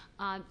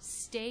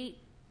 State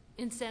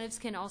incentives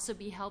can also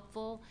be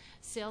helpful,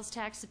 sales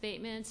tax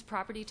abatements,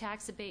 property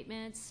tax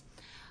abatements.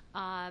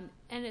 And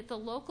at the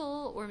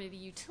local or maybe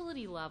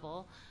utility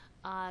level,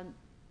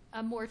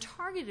 a more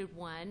targeted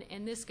one,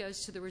 and this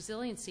goes to the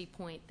resiliency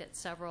point that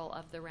several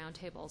of the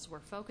roundtables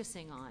were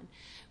focusing on,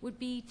 would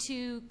be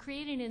to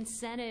create an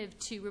incentive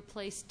to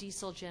replace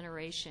diesel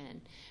generation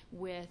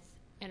with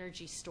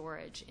energy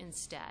storage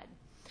instead.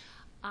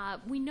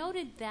 We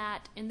noted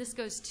that, and this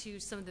goes to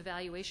some of the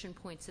valuation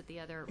points that the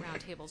other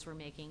roundtables were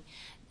making,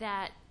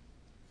 that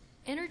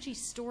energy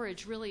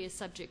storage really is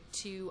subject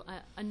to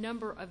a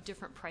number of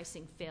different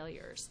pricing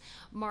failures.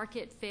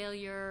 Market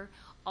failure,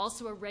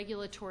 also a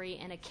regulatory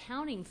and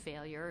accounting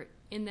failure,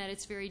 in that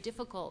it's very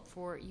difficult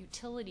for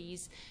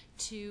utilities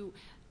to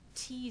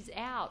tease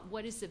out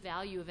what is the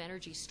value of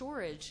energy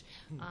storage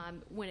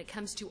when it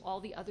comes to all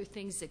the other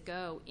things that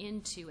go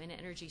into an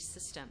energy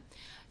system.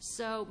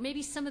 So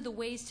maybe some of the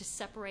ways to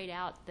separate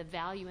out the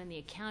value and the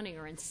accounting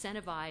or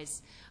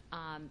incentivize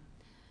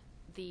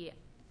the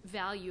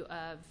value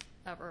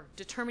or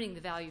determining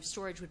the value of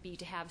storage would be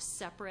to have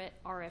separate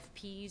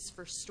RFPs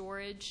for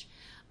storage,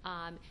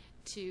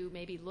 to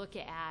maybe look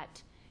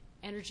at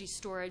energy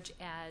storage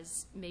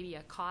as maybe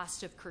a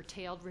cost of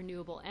curtailed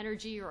renewable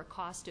energy or a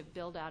cost of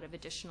build out of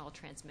additional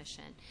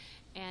transmission.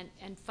 And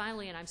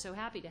finally, and I'm so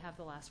happy to have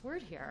the last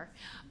word here,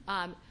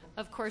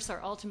 of course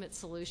our ultimate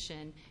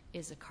solution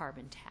is a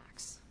carbon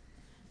tax.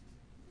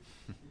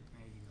 There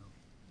you go.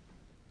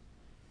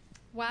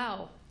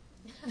 Wow.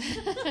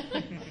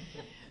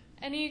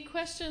 Any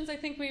questions? I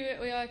think we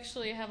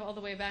actually have all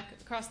the way back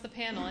across the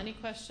panel. Any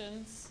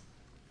questions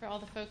for all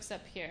the folks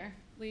up here?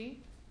 Lee?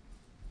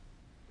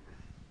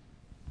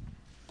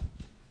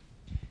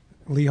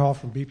 Lee Hall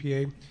from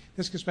BPA.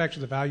 This gets back to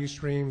the value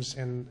streams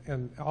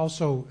and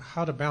also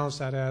how to balance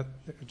that at.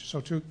 So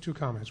two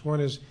comments. One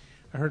is,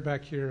 I heard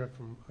back here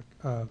from,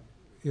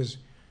 is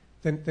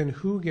then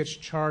who gets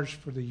charged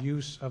for the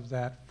use of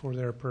that for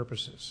their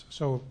purposes?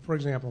 So, for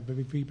example, to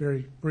be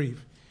very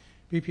brief,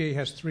 BPA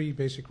has 3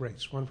 basic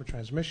rates, one for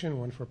transmission,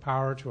 one for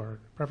power to our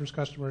preference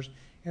customers,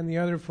 and the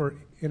other for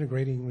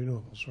integrating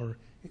renewables or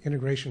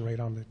integration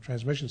rate on the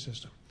transmission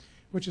system,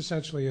 which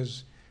essentially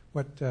is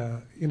what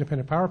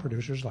independent power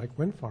producers like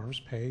wind farms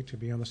pay to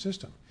be on the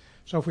system.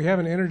 So if we have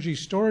an energy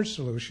storage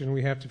solution,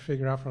 we have to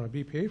figure out from a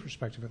BPA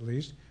perspective at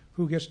least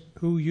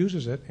who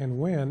uses it and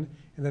when,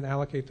 and then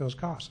allocate those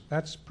costs.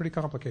 That's pretty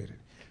complicated.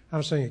 I'm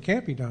not saying it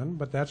can't be done,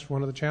 but that's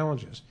one of the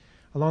challenges.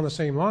 Along the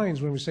same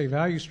lines, when we say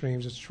value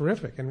streams, it's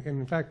terrific. And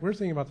in fact, we're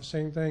thinking about the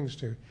same things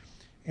to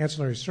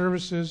ancillary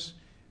services,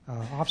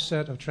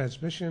 offset of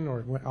transmission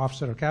or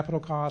offset of capital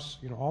costs,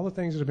 all the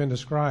things that have been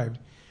described.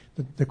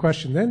 The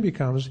question then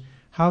becomes,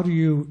 how do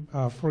you,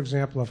 for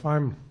example,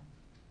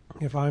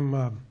 if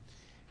I'm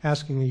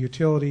asking a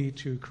utility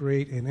to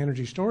create an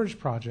energy storage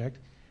project,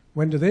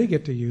 when do they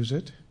get to use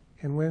it,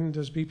 and when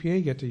does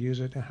BPA get to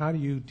use it, and how do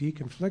you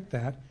deconflict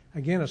that,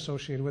 again,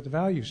 associated with the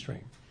value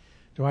stream?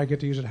 Do I get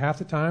to use it half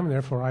the time, and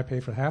therefore I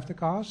pay for half the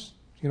cost?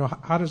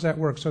 How does that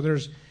work? So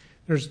there's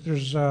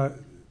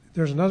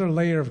another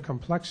layer of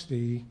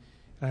complexity,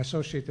 and I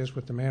associate this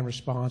with demand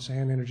response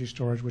and energy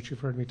storage, which you've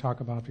heard me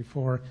talk about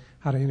before,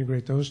 how to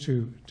integrate those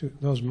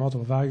those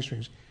multiple value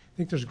streams. I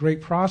think there's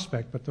great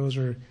prospect, but those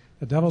are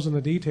the devil's in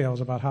the details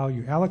about how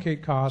you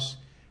allocate costs,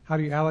 how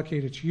do you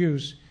allocate its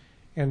use,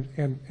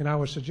 and I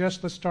would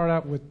suggest let's start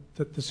out with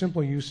the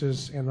simple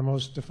uses and the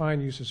most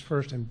defined uses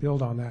first and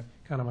build on that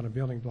kind of on a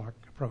building block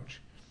approach,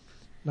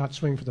 not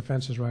swing for the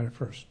fences right at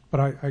first.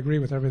 But I agree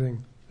with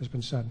everything that's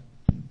been said.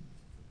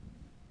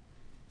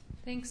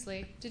 Thanks,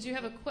 Lee. Did you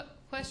have a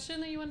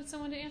question that you wanted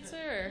someone to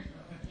answer?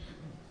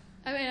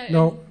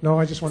 Or? No,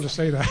 I just wanted to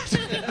say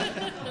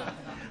that.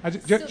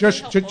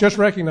 Just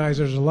recognize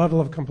there's a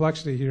level of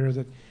complexity here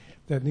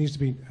that needs to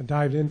be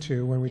dived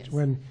into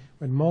when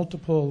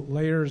multiple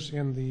layers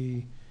in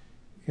the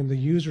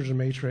user's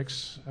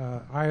matrix,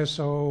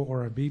 ISO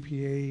or a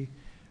BPA,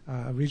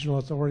 a regional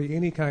authority,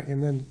 any kind,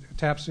 and then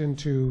taps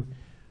into,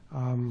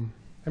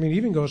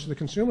 even goes to the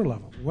consumer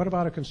level. What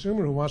about a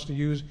consumer who wants to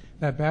use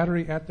that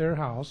battery at their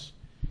house,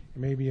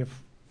 maybe a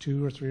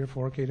 2 or 3 or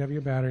 4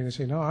 kW battery, and they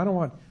say, no, I don't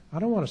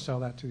want to sell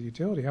that to the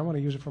utility. I want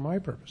to use it for my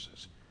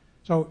purposes.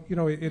 So,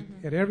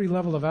 at every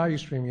level of value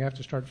stream, you have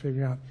to start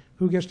figuring out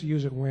who gets to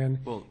use it when,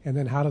 and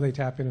then how do they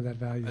tap into that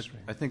value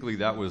stream. I think, Lee,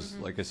 that was,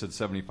 like I said,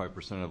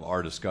 75% of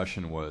our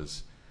discussion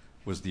was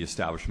the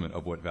establishment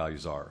of what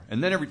values are.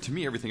 And then, to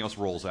me, everything else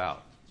rolls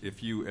out.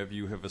 If you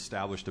have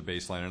established a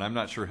baseline, and I'm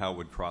not sure how it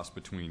would cross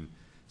between,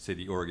 say,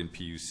 the Oregon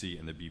PUC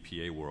and the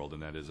BPA world,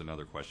 and that is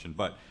another question.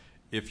 But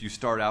if you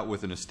start out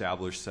with an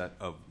established set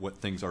of what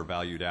things are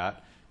valued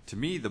at, to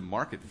me, the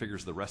market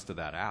figures the rest of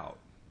that out.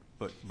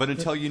 But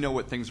until you know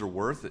what things are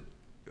worth,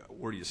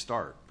 where do you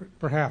start?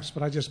 Perhaps,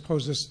 but I just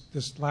pose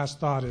this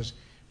last thought is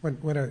when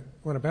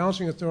a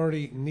balancing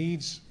authority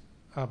needs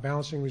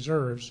balancing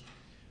reserves,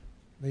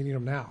 they need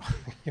them now.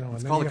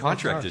 It's called a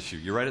contract issue.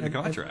 You write it in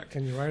the contract.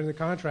 And you write it in the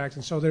contract.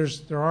 And so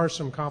there are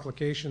some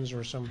complications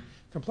or some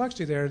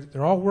complexity there.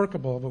 They're all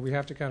workable, but we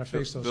have to kind of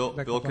face those.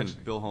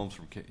 Bill Holmes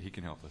he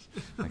can help us.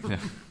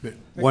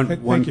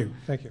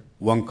 Thank you.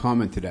 One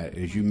comment to that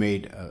is you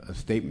made a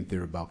statement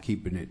there about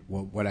keeping it.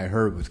 What I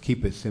heard was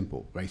keep it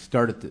simple, right?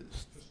 Start at the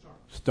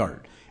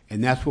start,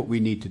 and that's what we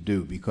need to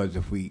do, because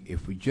if we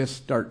just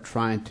start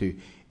trying to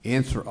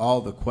answer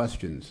all the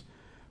questions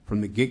from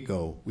the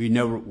get-go,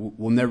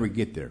 we'll never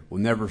get there.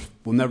 We'll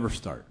never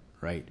start,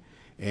 right?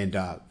 And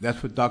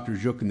that's what Dr.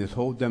 Zook and this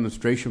whole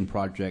demonstration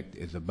project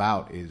is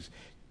about, is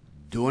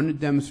doing the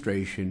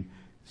demonstration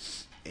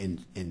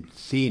and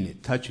seeing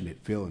it, touching it,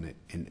 feeling it,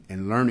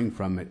 and learning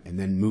from it, and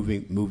then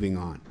moving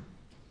on.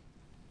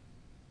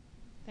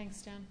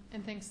 Thanks, Dan.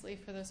 And thanks, Lee,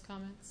 for those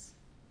comments.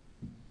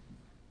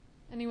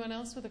 Anyone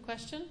else with a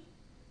question?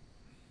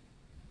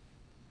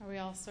 Are we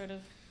all sort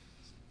of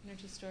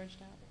energy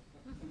storaged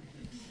out?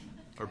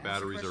 Our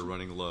batteries are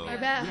running low.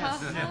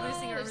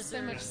 There's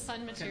so much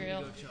sun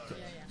material.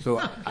 So,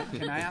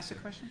 can I ask a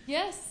question?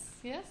 Yes.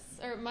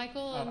 Or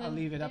Michael? I'll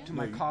leave it up to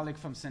my colleague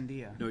from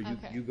Sandia. No,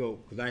 you go,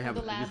 because I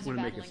just want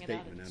to make a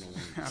statement. I don't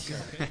want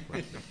to.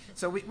 Okay.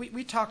 So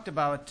we talked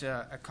about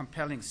a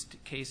compelling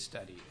case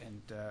study,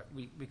 and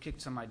we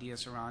kicked some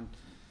ideas around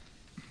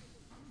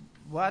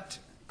what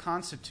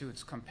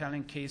constitutes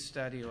compelling case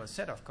study or a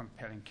set of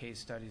compelling case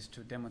studies to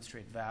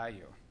demonstrate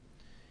value?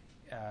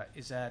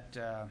 Is that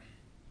a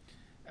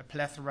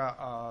plethora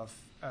of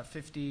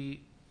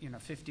 50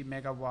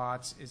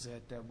 megawatts? Is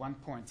it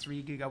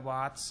 1.3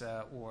 gigawatts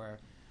or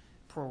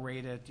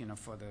prorated,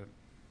 for the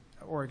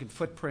Oregon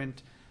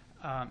footprint?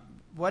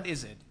 What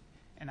is it?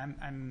 And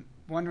I'm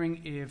wondering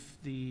if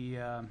the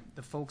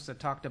folks that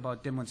talked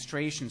about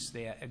demonstrations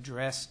there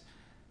addressed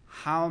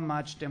how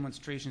much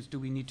demonstrations do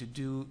we need to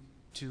do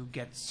to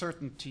get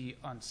certainty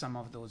on some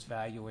of those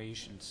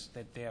valuations,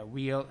 that they are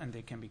real and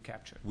they can be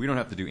captured. We don't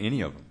have to do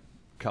any of them.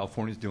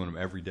 California's doing them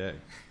every day.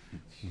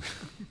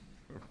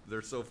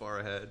 They're so far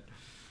ahead.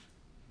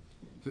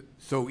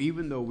 So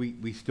even though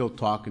we still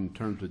talk in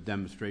terms of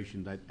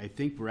demonstrations, I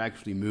think we're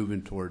actually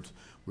moving towards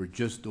we're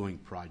just doing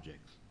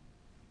projects,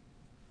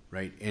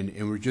 right?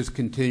 And we're just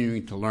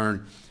continuing to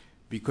learn,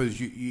 because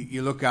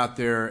you look out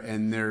there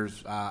and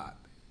there's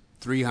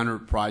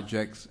 300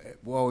 projects.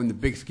 Well, in the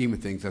big scheme of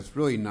things, that's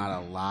really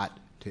not a lot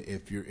to,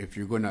 if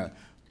you're going to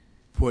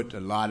put a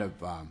lot of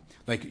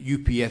like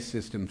UPS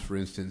systems, for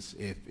instance.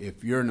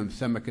 If you're in a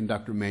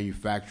semiconductor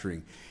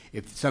manufacturing,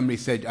 if somebody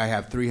said I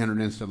have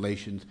 300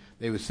 installations,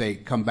 they would say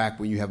come back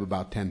when you have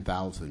about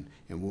 10,000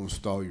 and we'll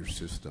install your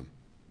system.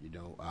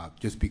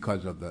 Just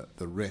because of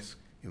the risk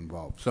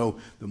involved. So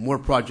the more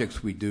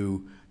projects we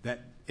do,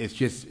 that it's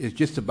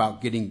just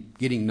about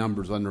getting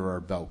numbers under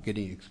our belt,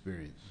 getting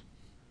experience.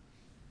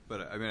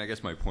 But I mean, I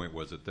guess my point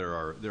was that there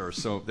are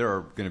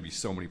going to be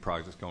so many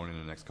projects going in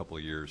the next couple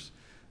of years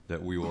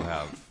that we will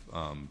have.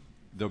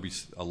 There'll be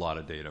a lot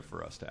of data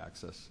for us to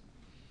access.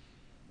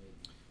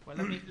 Well,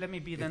 let me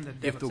be then the if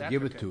devil's they'll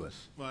advocate. give it to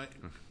us. Well,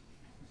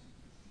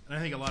 and I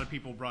think a lot of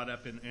people brought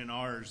up in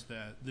ours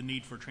that the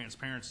need for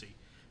transparency.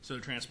 So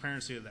the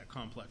transparency of that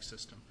complex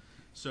system.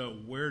 So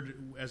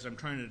as I'm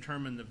trying to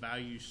determine the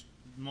values,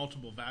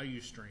 multiple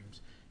value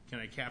streams, can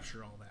I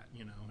capture all that?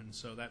 And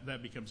so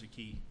that becomes a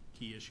key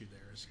issue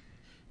there. Is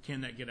can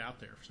that get out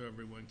there so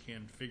everyone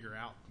can figure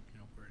out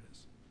where it is?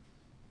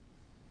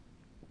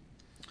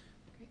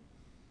 Great.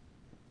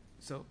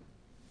 So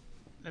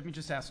let me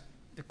just ask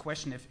the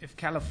question: if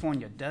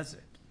California does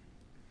it,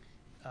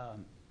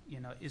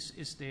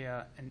 is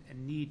there a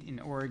need in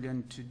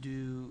Oregon to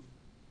do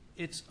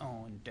its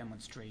own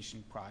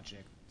demonstration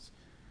projects,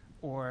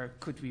 or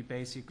could we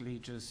basically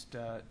just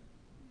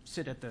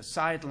sit at the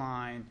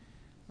sideline,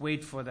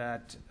 wait for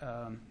that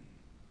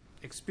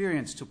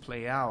experience to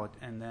play out,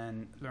 and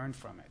then learn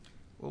from it?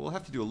 Well, we'll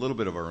have to do a little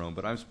bit of our own,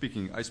 but I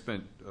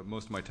spent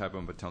most of my time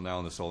up until now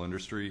in the solar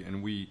industry,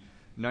 and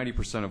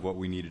 90% of what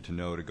we needed to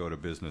know to go to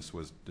business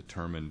was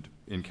determined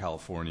in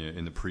California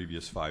in the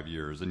previous 5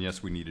 years. And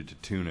yes, we needed to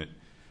tune it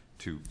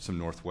to some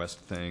Northwest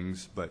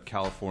things, but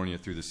California,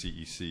 through the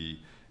CEC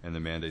and the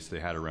mandates they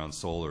had around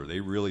solar, they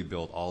really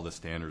built all the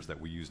standards that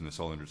we use in the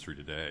solar industry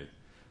today.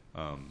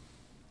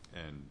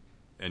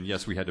 And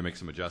yes, we had to make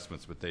some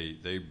adjustments, but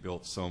they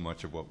built so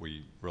much of what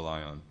we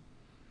rely on.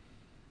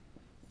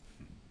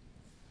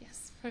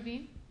 Yes,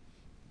 Praveen?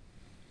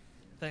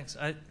 Thanks.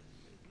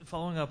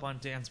 Following up on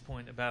Dan's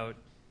point about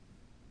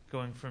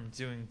going from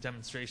doing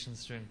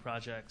demonstrations to doing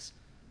projects,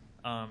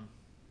 I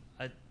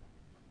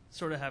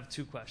sort of have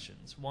two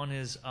questions. One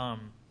is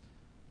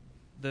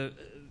the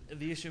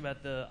issue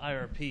about the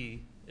IRP.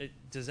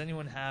 Does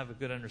anyone have a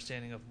good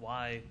understanding of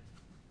why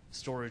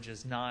storage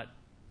is not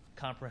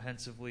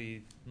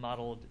comprehensively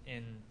modeled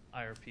in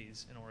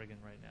IRPs in Oregon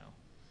right now?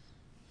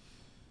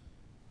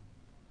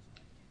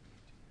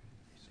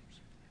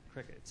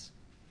 Crickets.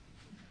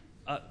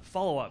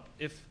 Follow up.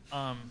 If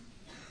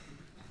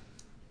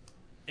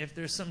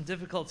there's some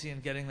difficulty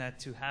in getting that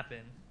to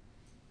happen,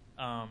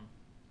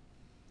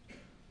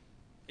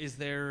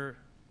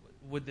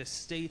 would the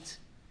state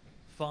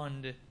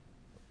fund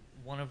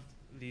one of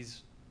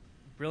these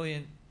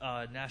brilliant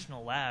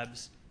national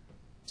labs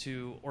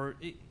or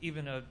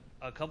even a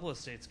couple of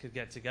states could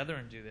get together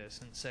and do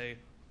this and say,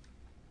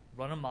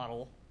 run a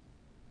model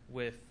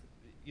with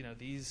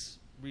these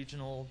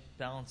regional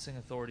balancing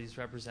authorities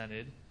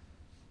represented,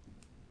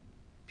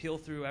 peel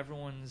through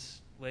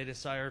everyone's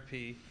latest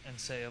IRP and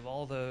say, of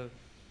all the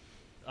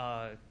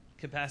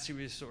capacity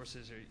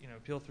resources, or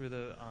peel through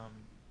the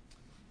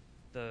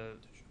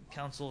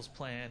council's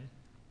plan,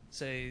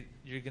 say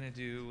you're going to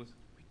do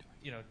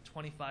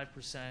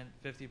 25%,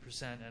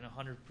 50%, and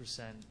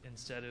 100%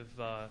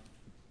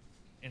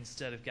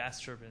 instead of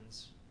gas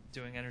turbines,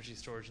 doing energy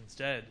storage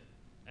instead,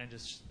 and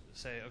just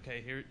say,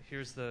 okay,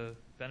 here's the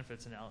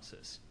benefits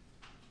analysis.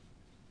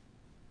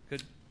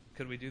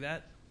 Could we do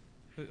that?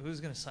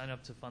 Who's going to sign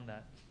up to fund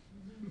that?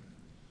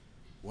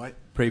 What,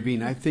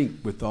 Praveen? I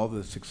think with all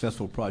the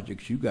successful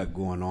projects you got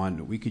going on,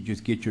 that we could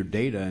just get your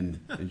data and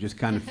just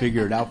kind of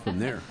figure it out from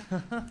there.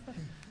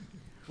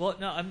 Well,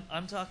 no,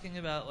 I'm talking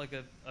about like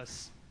a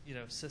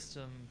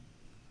system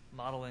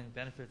modeling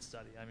benefit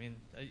study. I mean,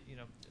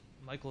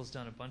 Michael's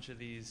done a bunch of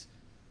these.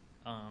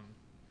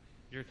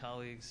 Your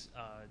colleagues,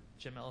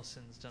 Jim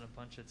Ellison's done a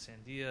bunch at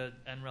Sandia.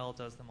 NREL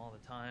does them all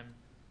the time.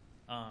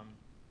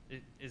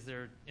 Is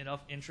there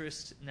enough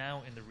interest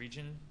now in the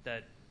region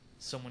that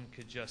someone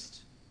could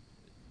just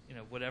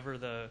whatever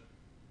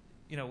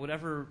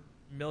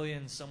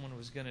millions someone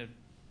was going to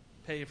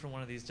pay for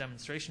one of these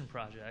demonstration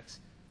projects,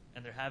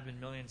 and there have been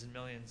millions and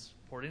millions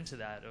poured into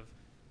that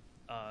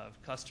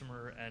of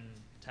customer and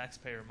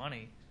taxpayer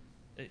money.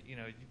 You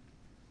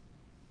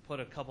put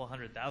a couple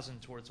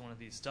 $100,000 towards one of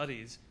these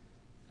studies,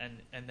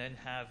 and then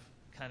have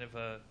kind of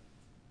a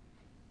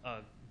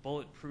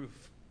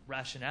bulletproof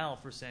rationale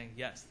for saying,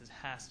 yes, this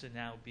has to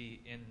now be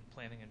in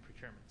planning and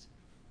procurements.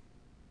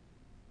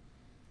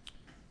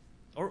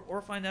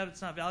 Or find out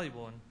it's not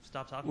valuable and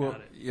stop talking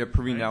about it. Yeah,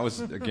 Praveen,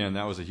 right?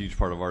 that was a huge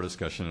part of our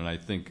discussion, and I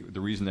think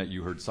the reason that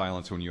you heard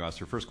silence when you asked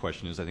your first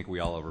question is I think we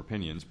all have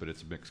opinions, but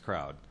it's a mixed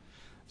crowd.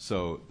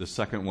 So the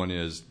second one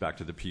is back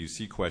to the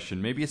PUC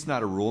question. Maybe it's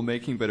not a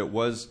rulemaking, but it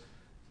was.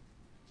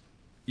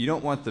 You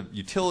don't want the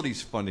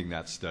utilities funding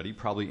that study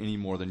probably any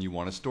more than you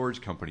want a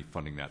storage company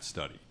funding that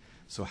study.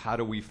 So how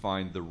do we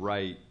find the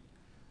right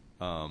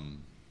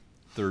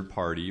third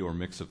party or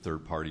mix of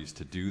third parties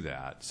to do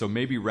that? So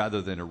maybe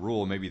rather than a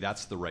rule, maybe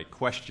that's the right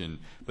question,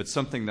 but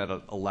something that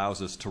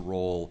allows us to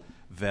roll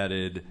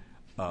vetted,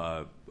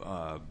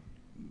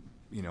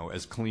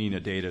 as clean a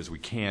data as we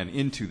can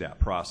into that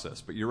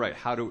process. But you're right.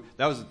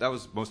 That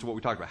was most of what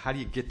we talked about. How do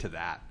you get to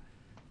that?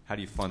 How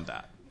do you fund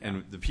that?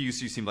 And the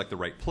PUC seemed like the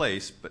right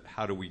place, but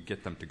how do we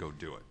get them to go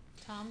do it?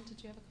 Tom,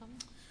 did you have a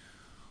comment?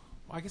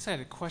 Well, I guess I had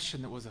a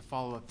question that was a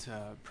follow-up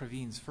to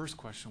Praveen's first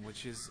question,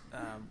 which is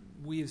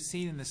we have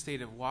seen in the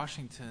state of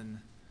Washington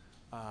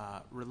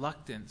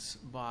reluctance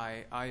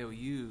by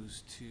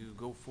IOUs to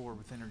go forward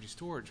with energy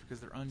storage because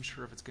they're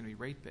unsure if it's going to be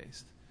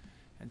rate-based.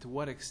 And to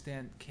what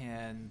extent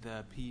can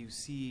the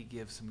PUC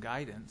give some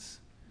guidance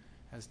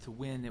as to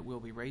when it will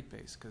be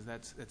rate-based? Because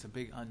that's a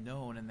big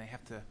unknown, and they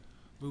have to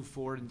move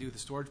forward and do the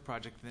storage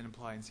project and then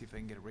apply and see if they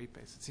can get a rate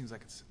base. It seems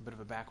like it's a bit of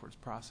a backwards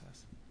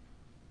process.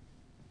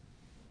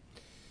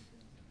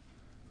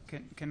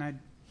 Can I?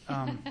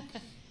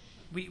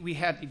 We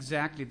had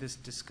exactly this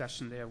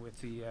discussion there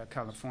with the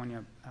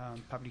California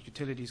Public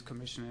Utilities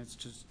Commission. It's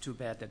just too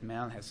bad that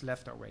Mel has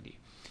left already.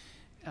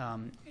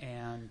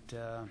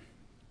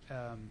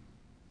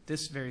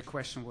 This very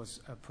question was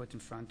put in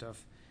front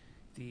of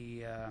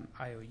the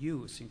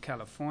IOUs in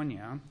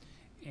California,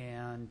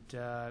 and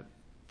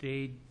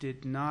they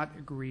did not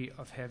agree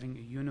of having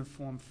a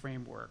uniform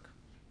framework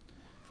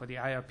for the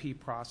IRP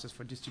process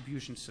for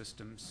distribution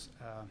systems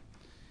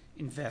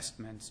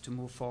investments to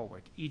move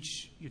forward.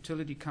 Each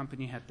utility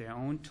company had their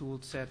own tool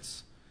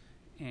sets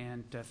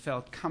and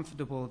felt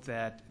comfortable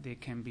that they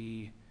can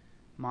be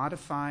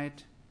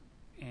modified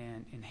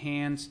and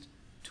enhanced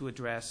to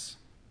address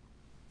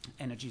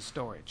energy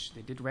storage.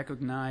 They did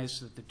recognize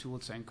that the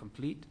tools are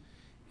incomplete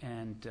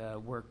and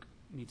work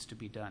needs to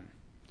be done.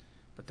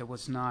 But there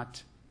was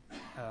not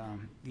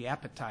the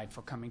appetite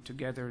for coming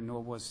together,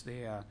 nor was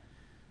there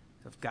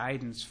of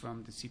guidance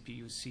from the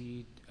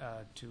CPUC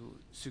to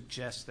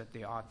suggest that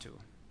they ought to.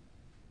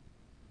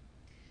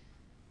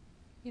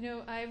 You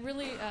know, I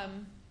really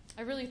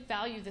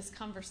value this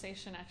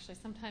conversation, actually.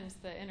 Sometimes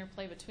the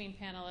interplay between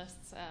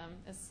panelists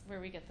is where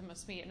we get the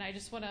most meat. And I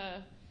just want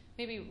to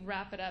maybe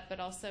wrap it up, but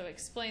also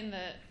explain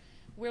that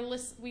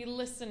we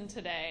listened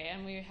today,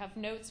 and we have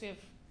notes, we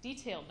have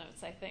detailed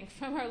notes, I think,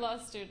 from our law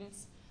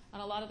students on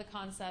a lot of the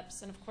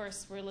concepts. And of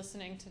course, we're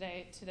listening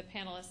today to the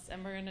panelists,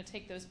 and we're going to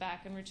take those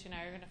back, and Ruchi and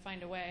I are going to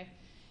find a way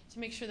to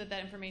make sure that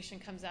that information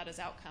comes out as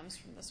outcomes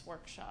from this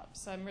workshop.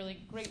 So I'm really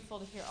grateful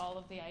to hear all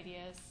of the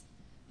ideas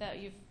that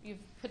you've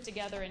put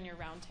together in your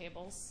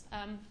roundtables.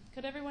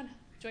 Could everyone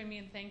join me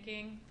in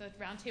thanking the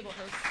roundtable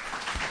hosts?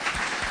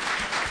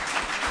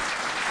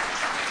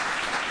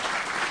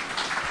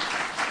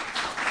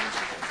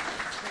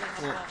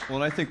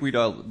 Well, I think we'd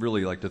all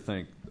really like to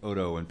thank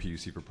Odo and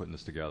PUC for putting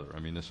this together. I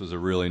mean, this was a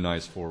really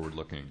nice,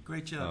 forward-looking.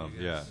 Great job, you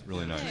guys. Yeah,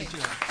 really nice. Great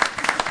job.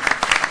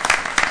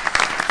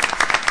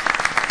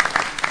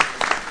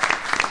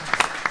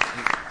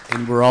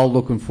 And we're all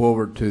looking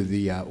forward to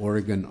the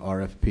Oregon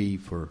RFP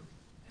for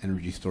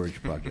energy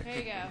storage project. There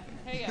you go.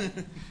 There you go.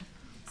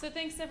 So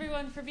thanks,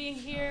 everyone, for being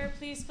here.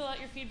 Please fill out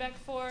your feedback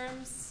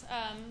forms.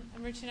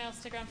 And Ruchi and I will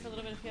stick around for a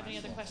little bit if you have any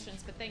other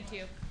questions, but thank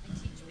you. I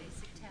teach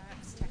basic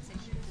tax,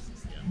 taxation,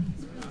 business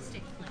ethics, real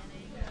estate planning.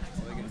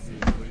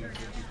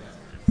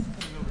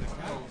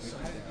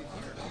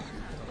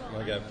 I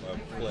got to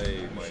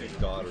play my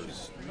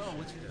daughter's.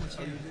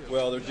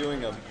 Well, they're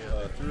doing a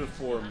 3 or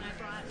 4.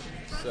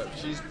 So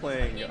she's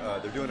playing.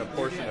 They're doing a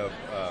portion of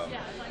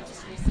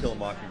Kill a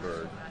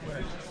Mockingbird.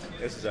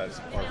 This is at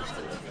Harvard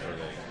School,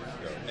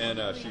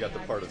 and she got the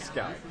part of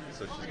Scout,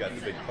 so she's got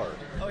the big part.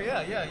 Oh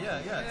yeah.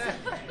 Yeah,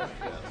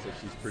 so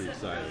she's pretty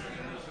excited.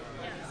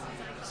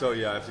 So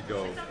yeah, I have to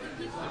go.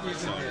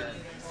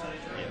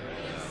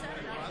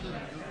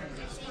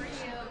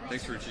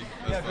 Thanks, Ruchi.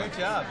 Yeah, great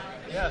job.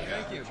 Yeah,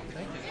 thank you.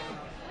 Thank you.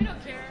 We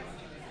don't care.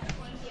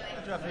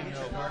 I'll drop in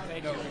no.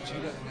 Thank you,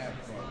 Ruchi doesn't have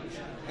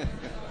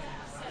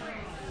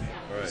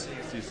All right,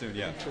 see you soon.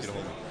 Yeah, get a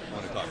hold of me. I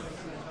want to talk.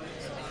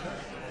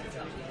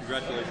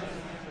 Congratulations.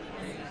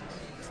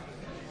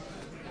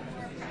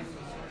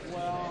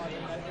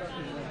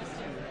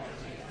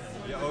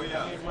 Oh,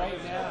 yeah. I mean,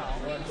 right now,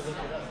 right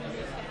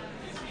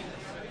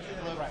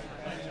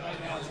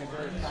now it's a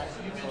very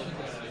practical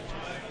focus.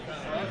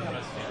 For our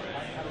company,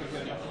 how do we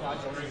get enough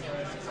projects?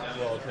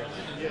 Well, thank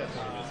you.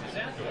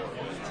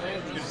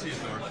 Good to see you,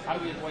 Thor. How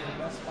do we avoid the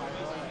best spot?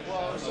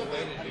 Well, something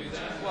that maybe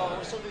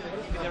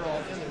they're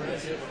all in the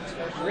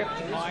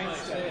ripped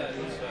mindset.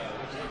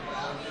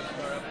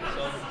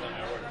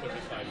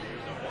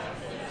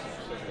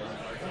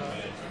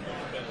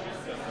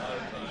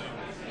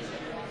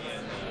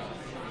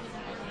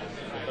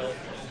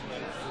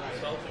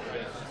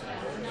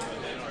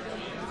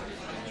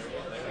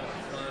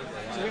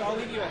 So I'll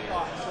leave you a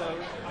thought. So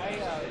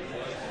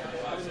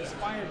I was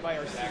inspired by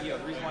our CEO.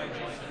 The reason why I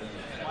joined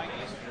Mike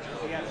is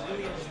we had a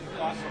really interesting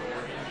thought.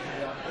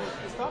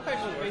 His thought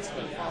pattern was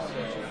basically the following.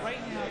 Right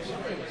now, if you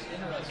look at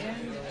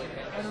end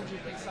energy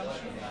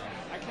consumption,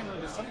 I can't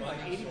remember, something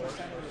like 80% of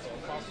it is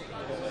from fossil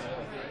fuels.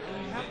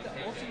 And you have to,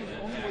 ultimately, the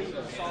only way you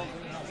can solve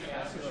greenhouse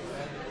gas issue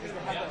is to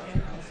have that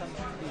end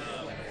consumption be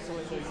split. So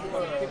if you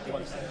are a 50%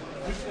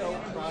 retail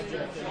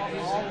project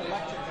and all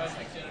electric,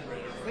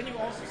 then you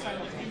also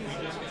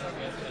simultaneously,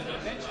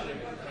 eventually,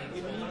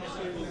 you need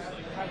to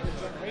have the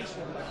generation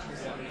of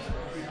electricity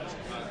be much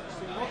cleaner. So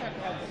you both have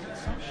to have the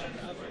consumption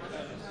of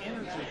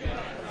energy from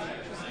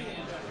electricity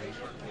and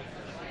generation.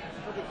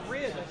 For the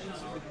grid, that means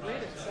the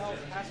grid itself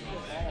has to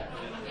evolve.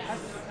 It has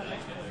to become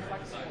much more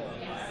flexible.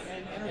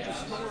 And energy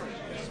storage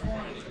is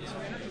smart. So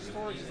energy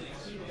storage is the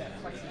key to that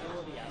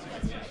flexibility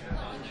aspect.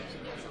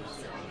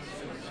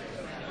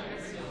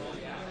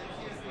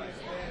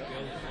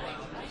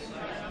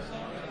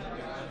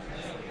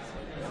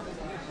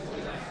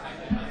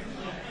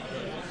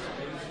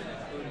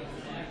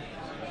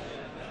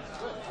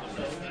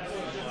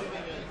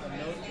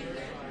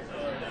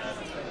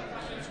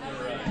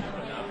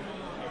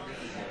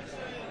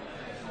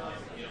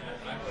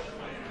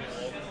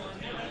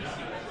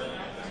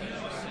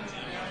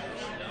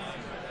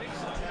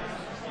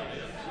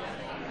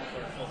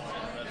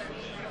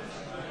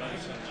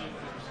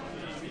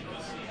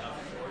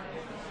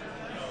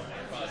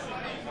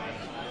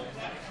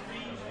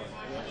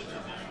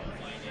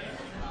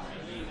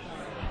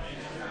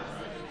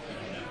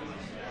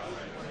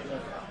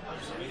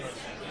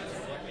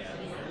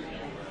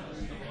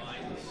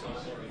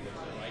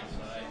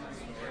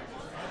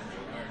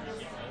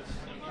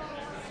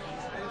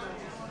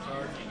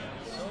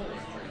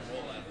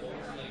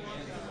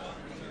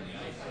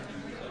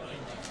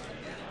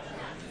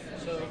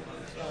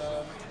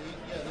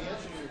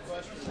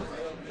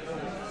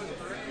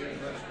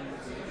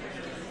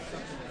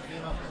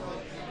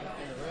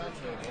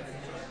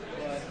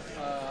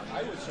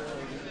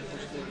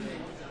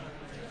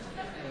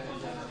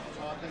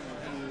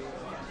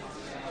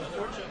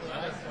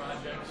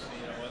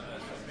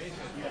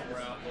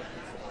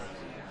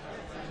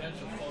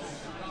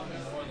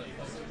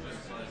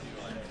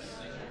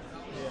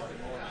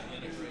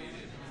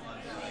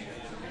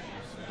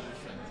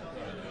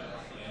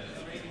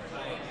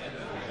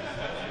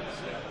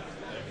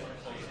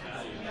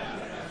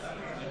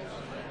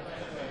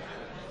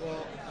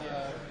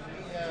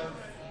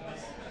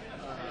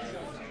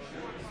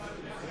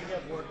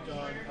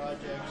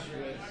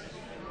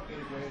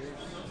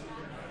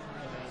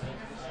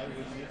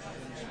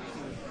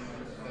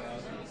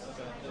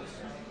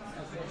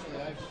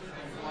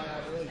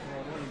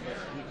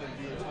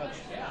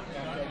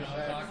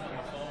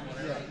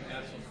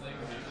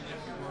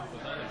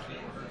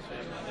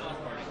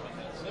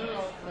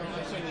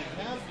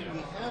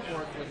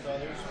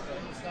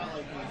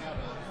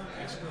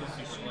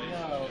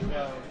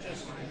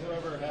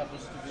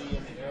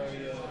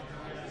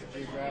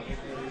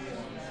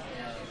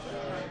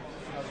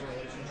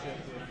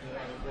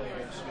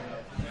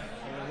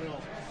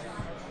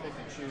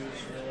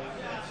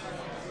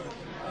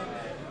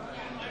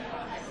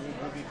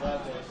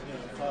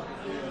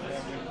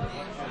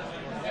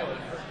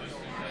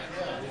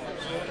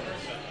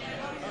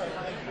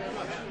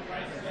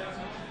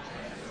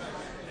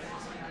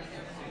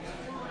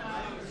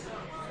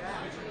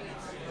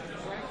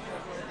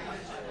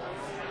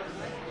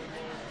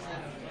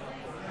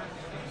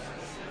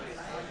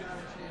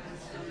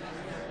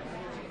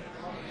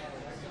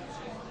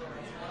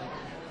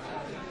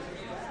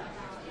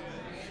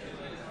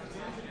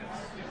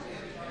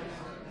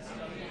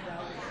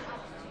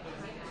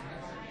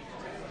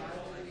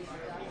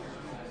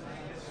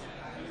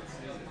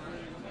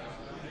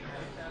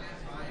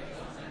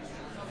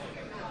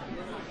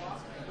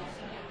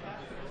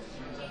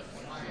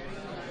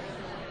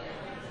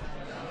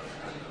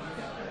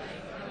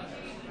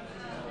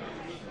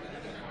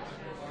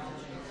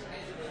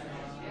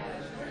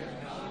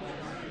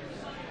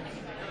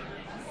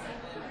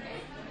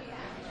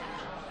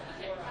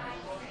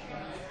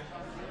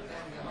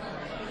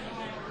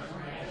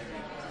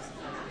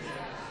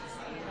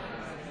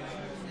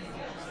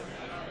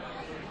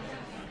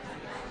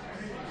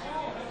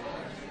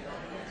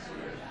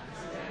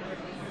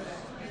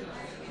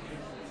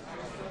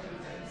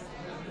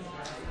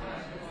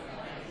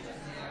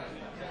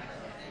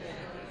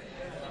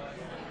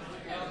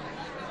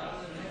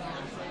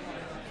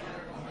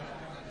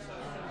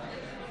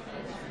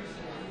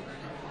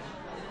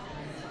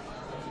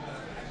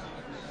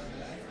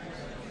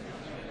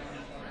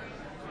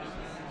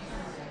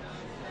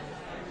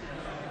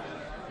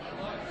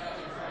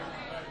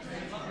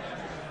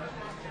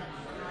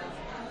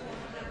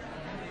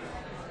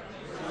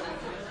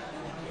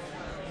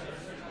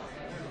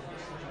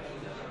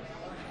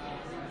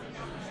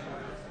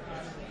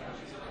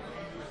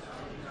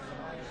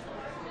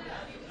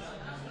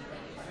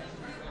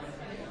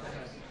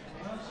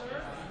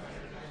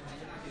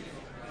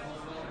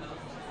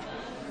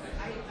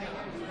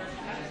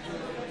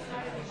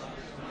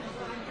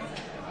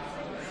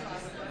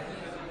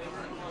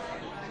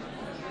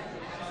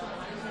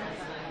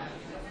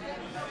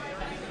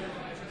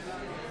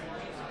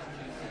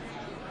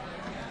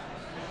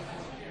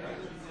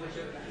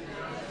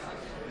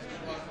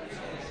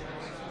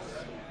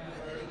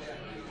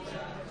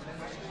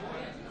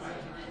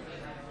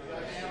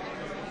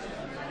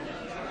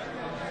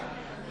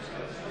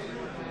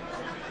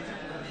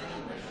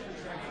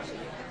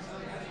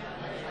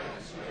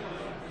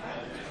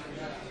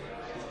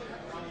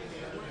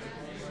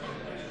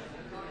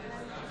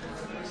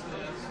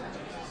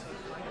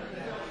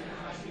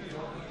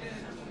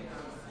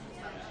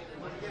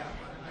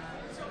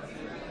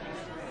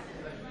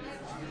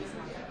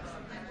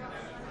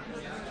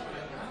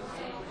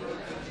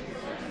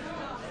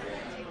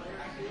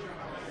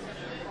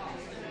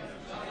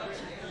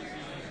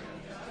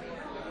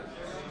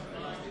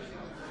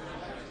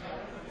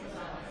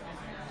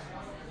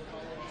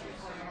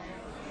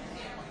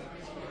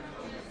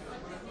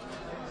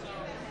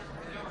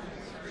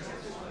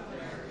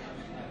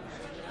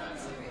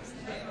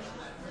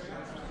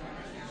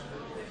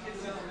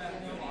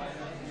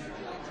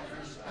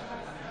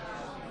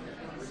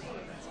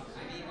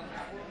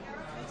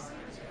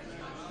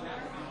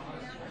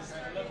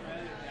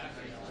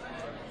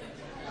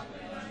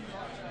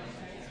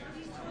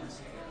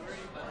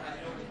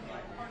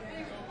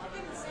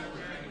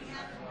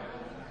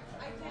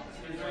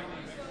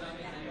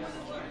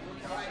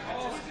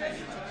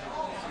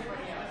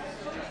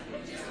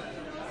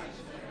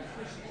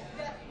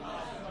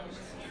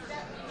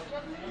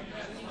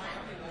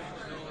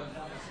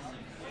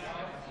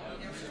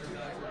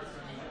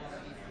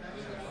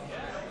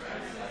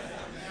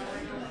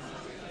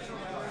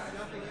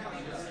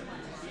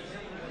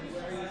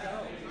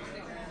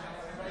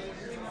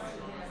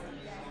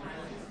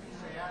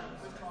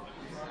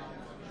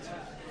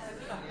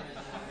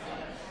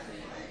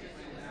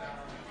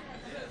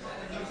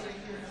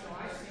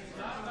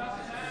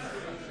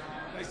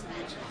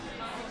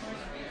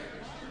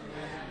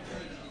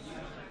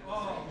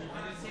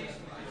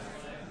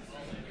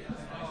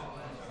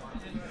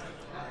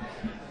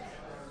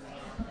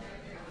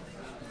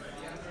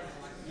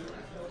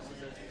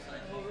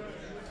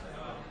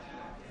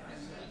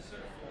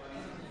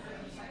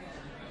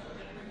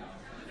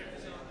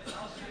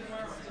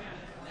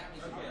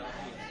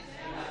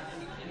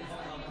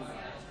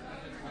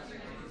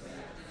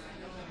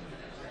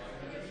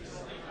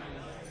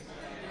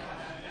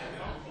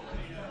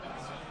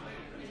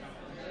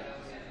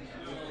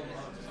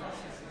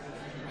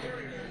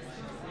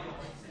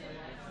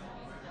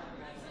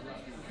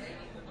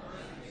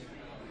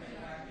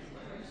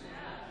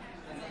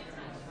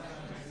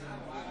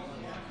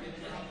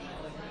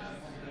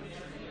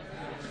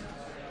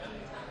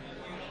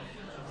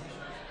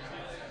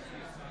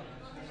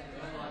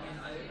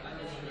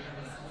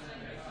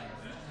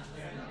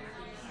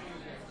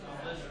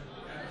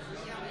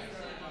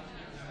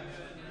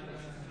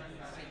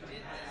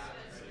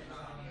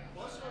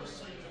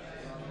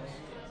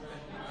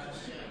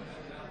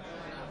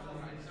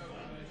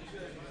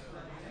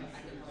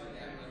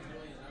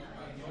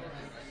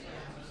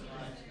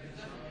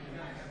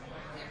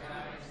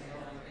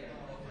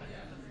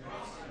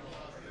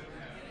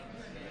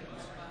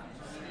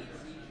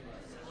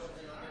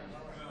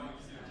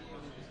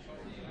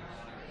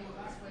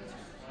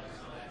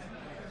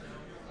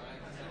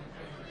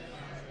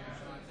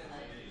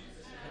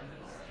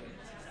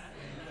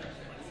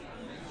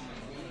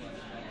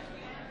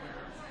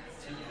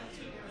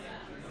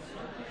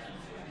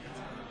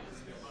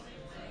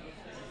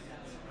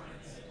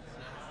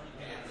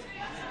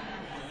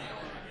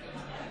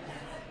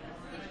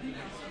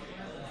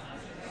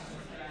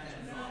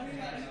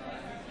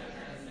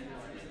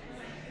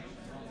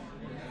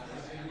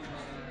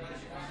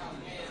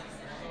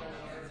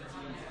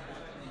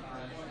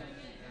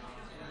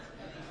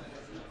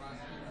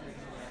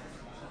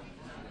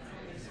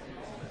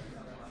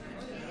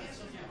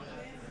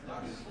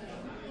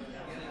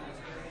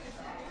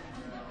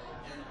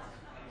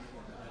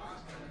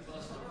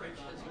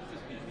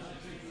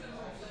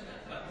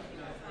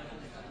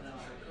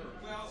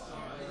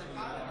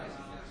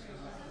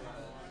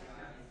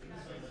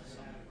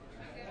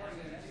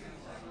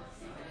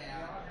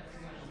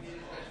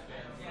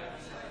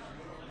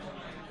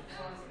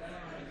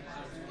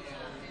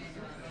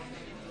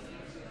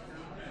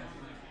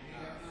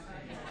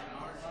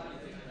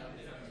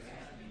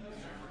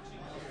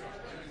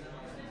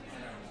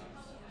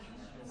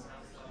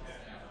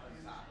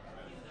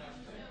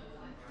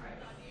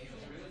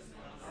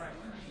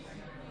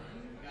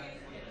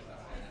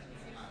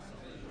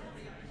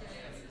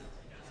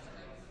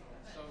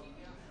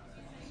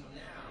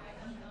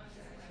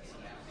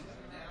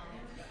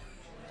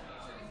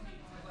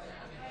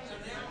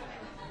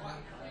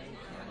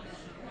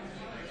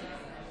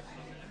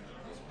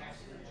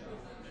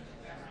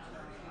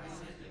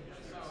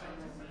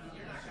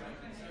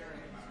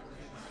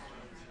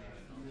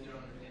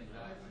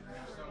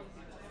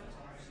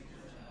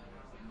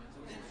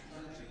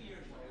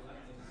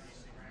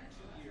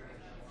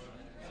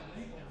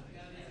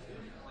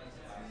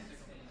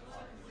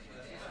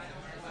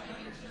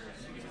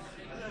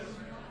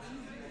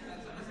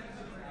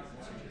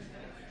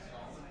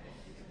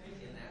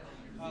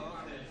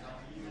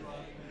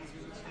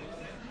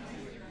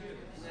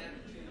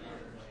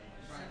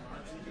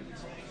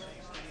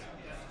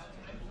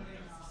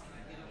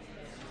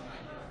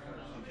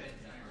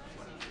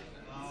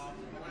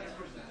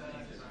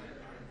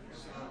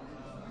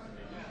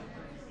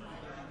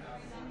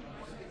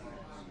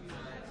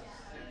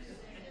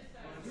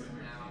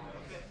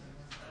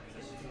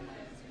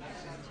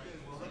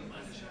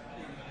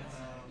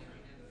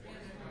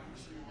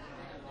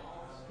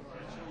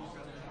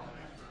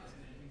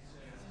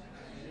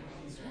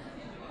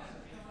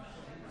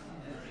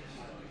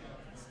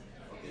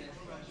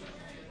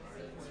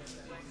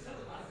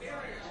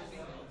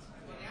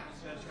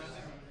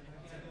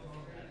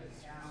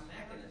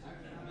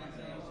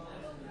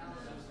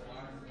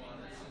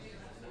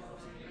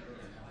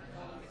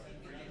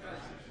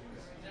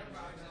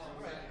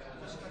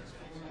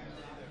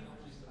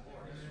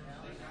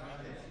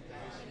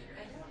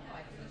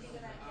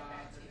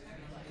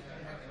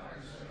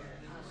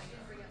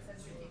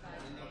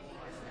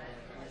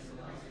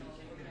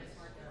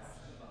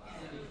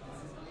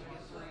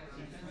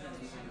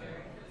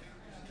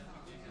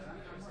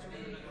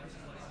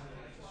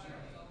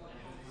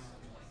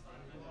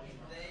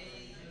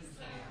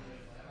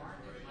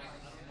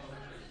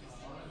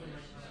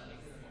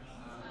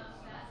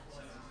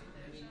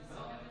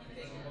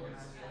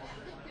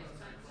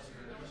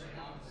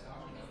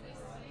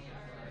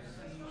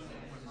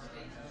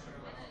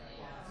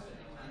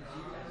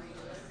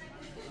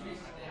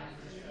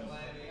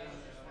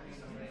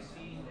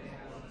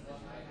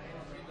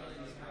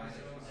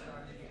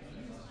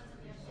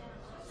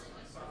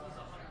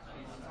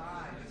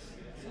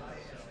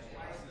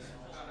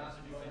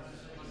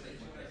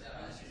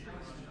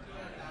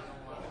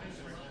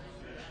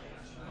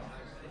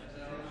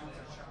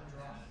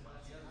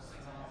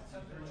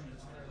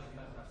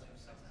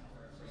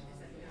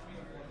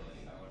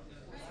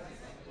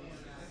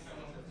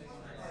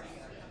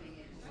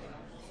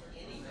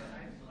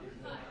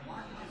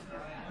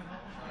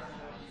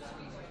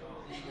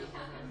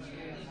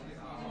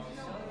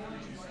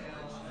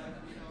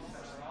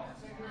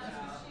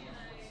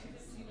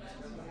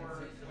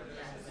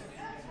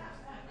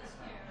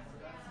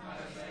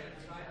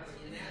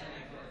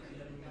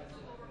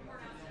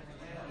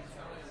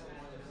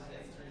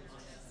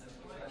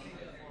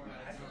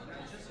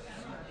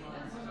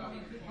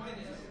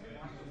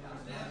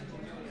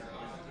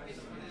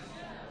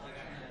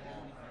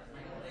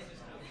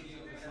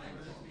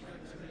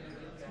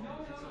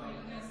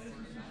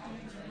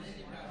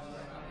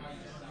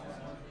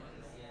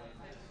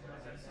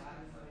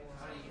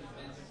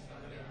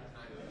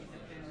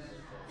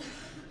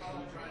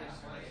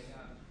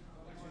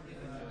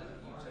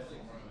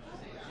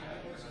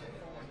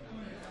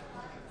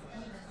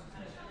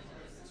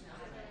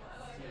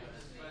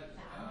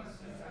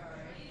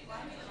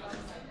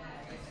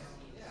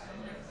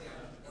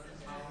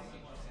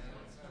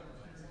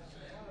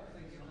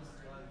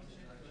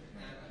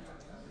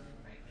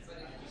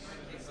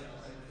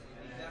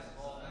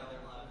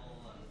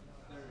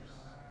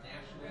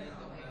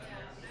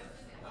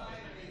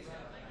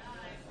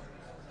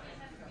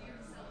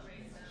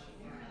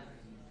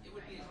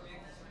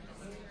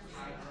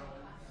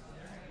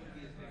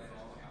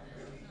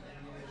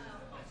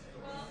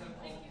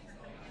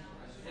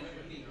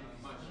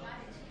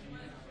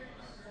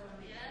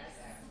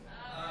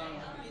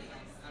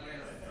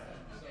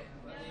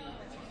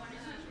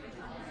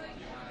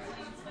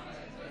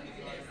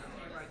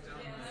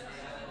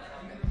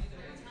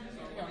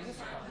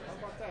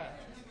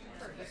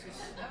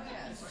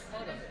 this is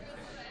part of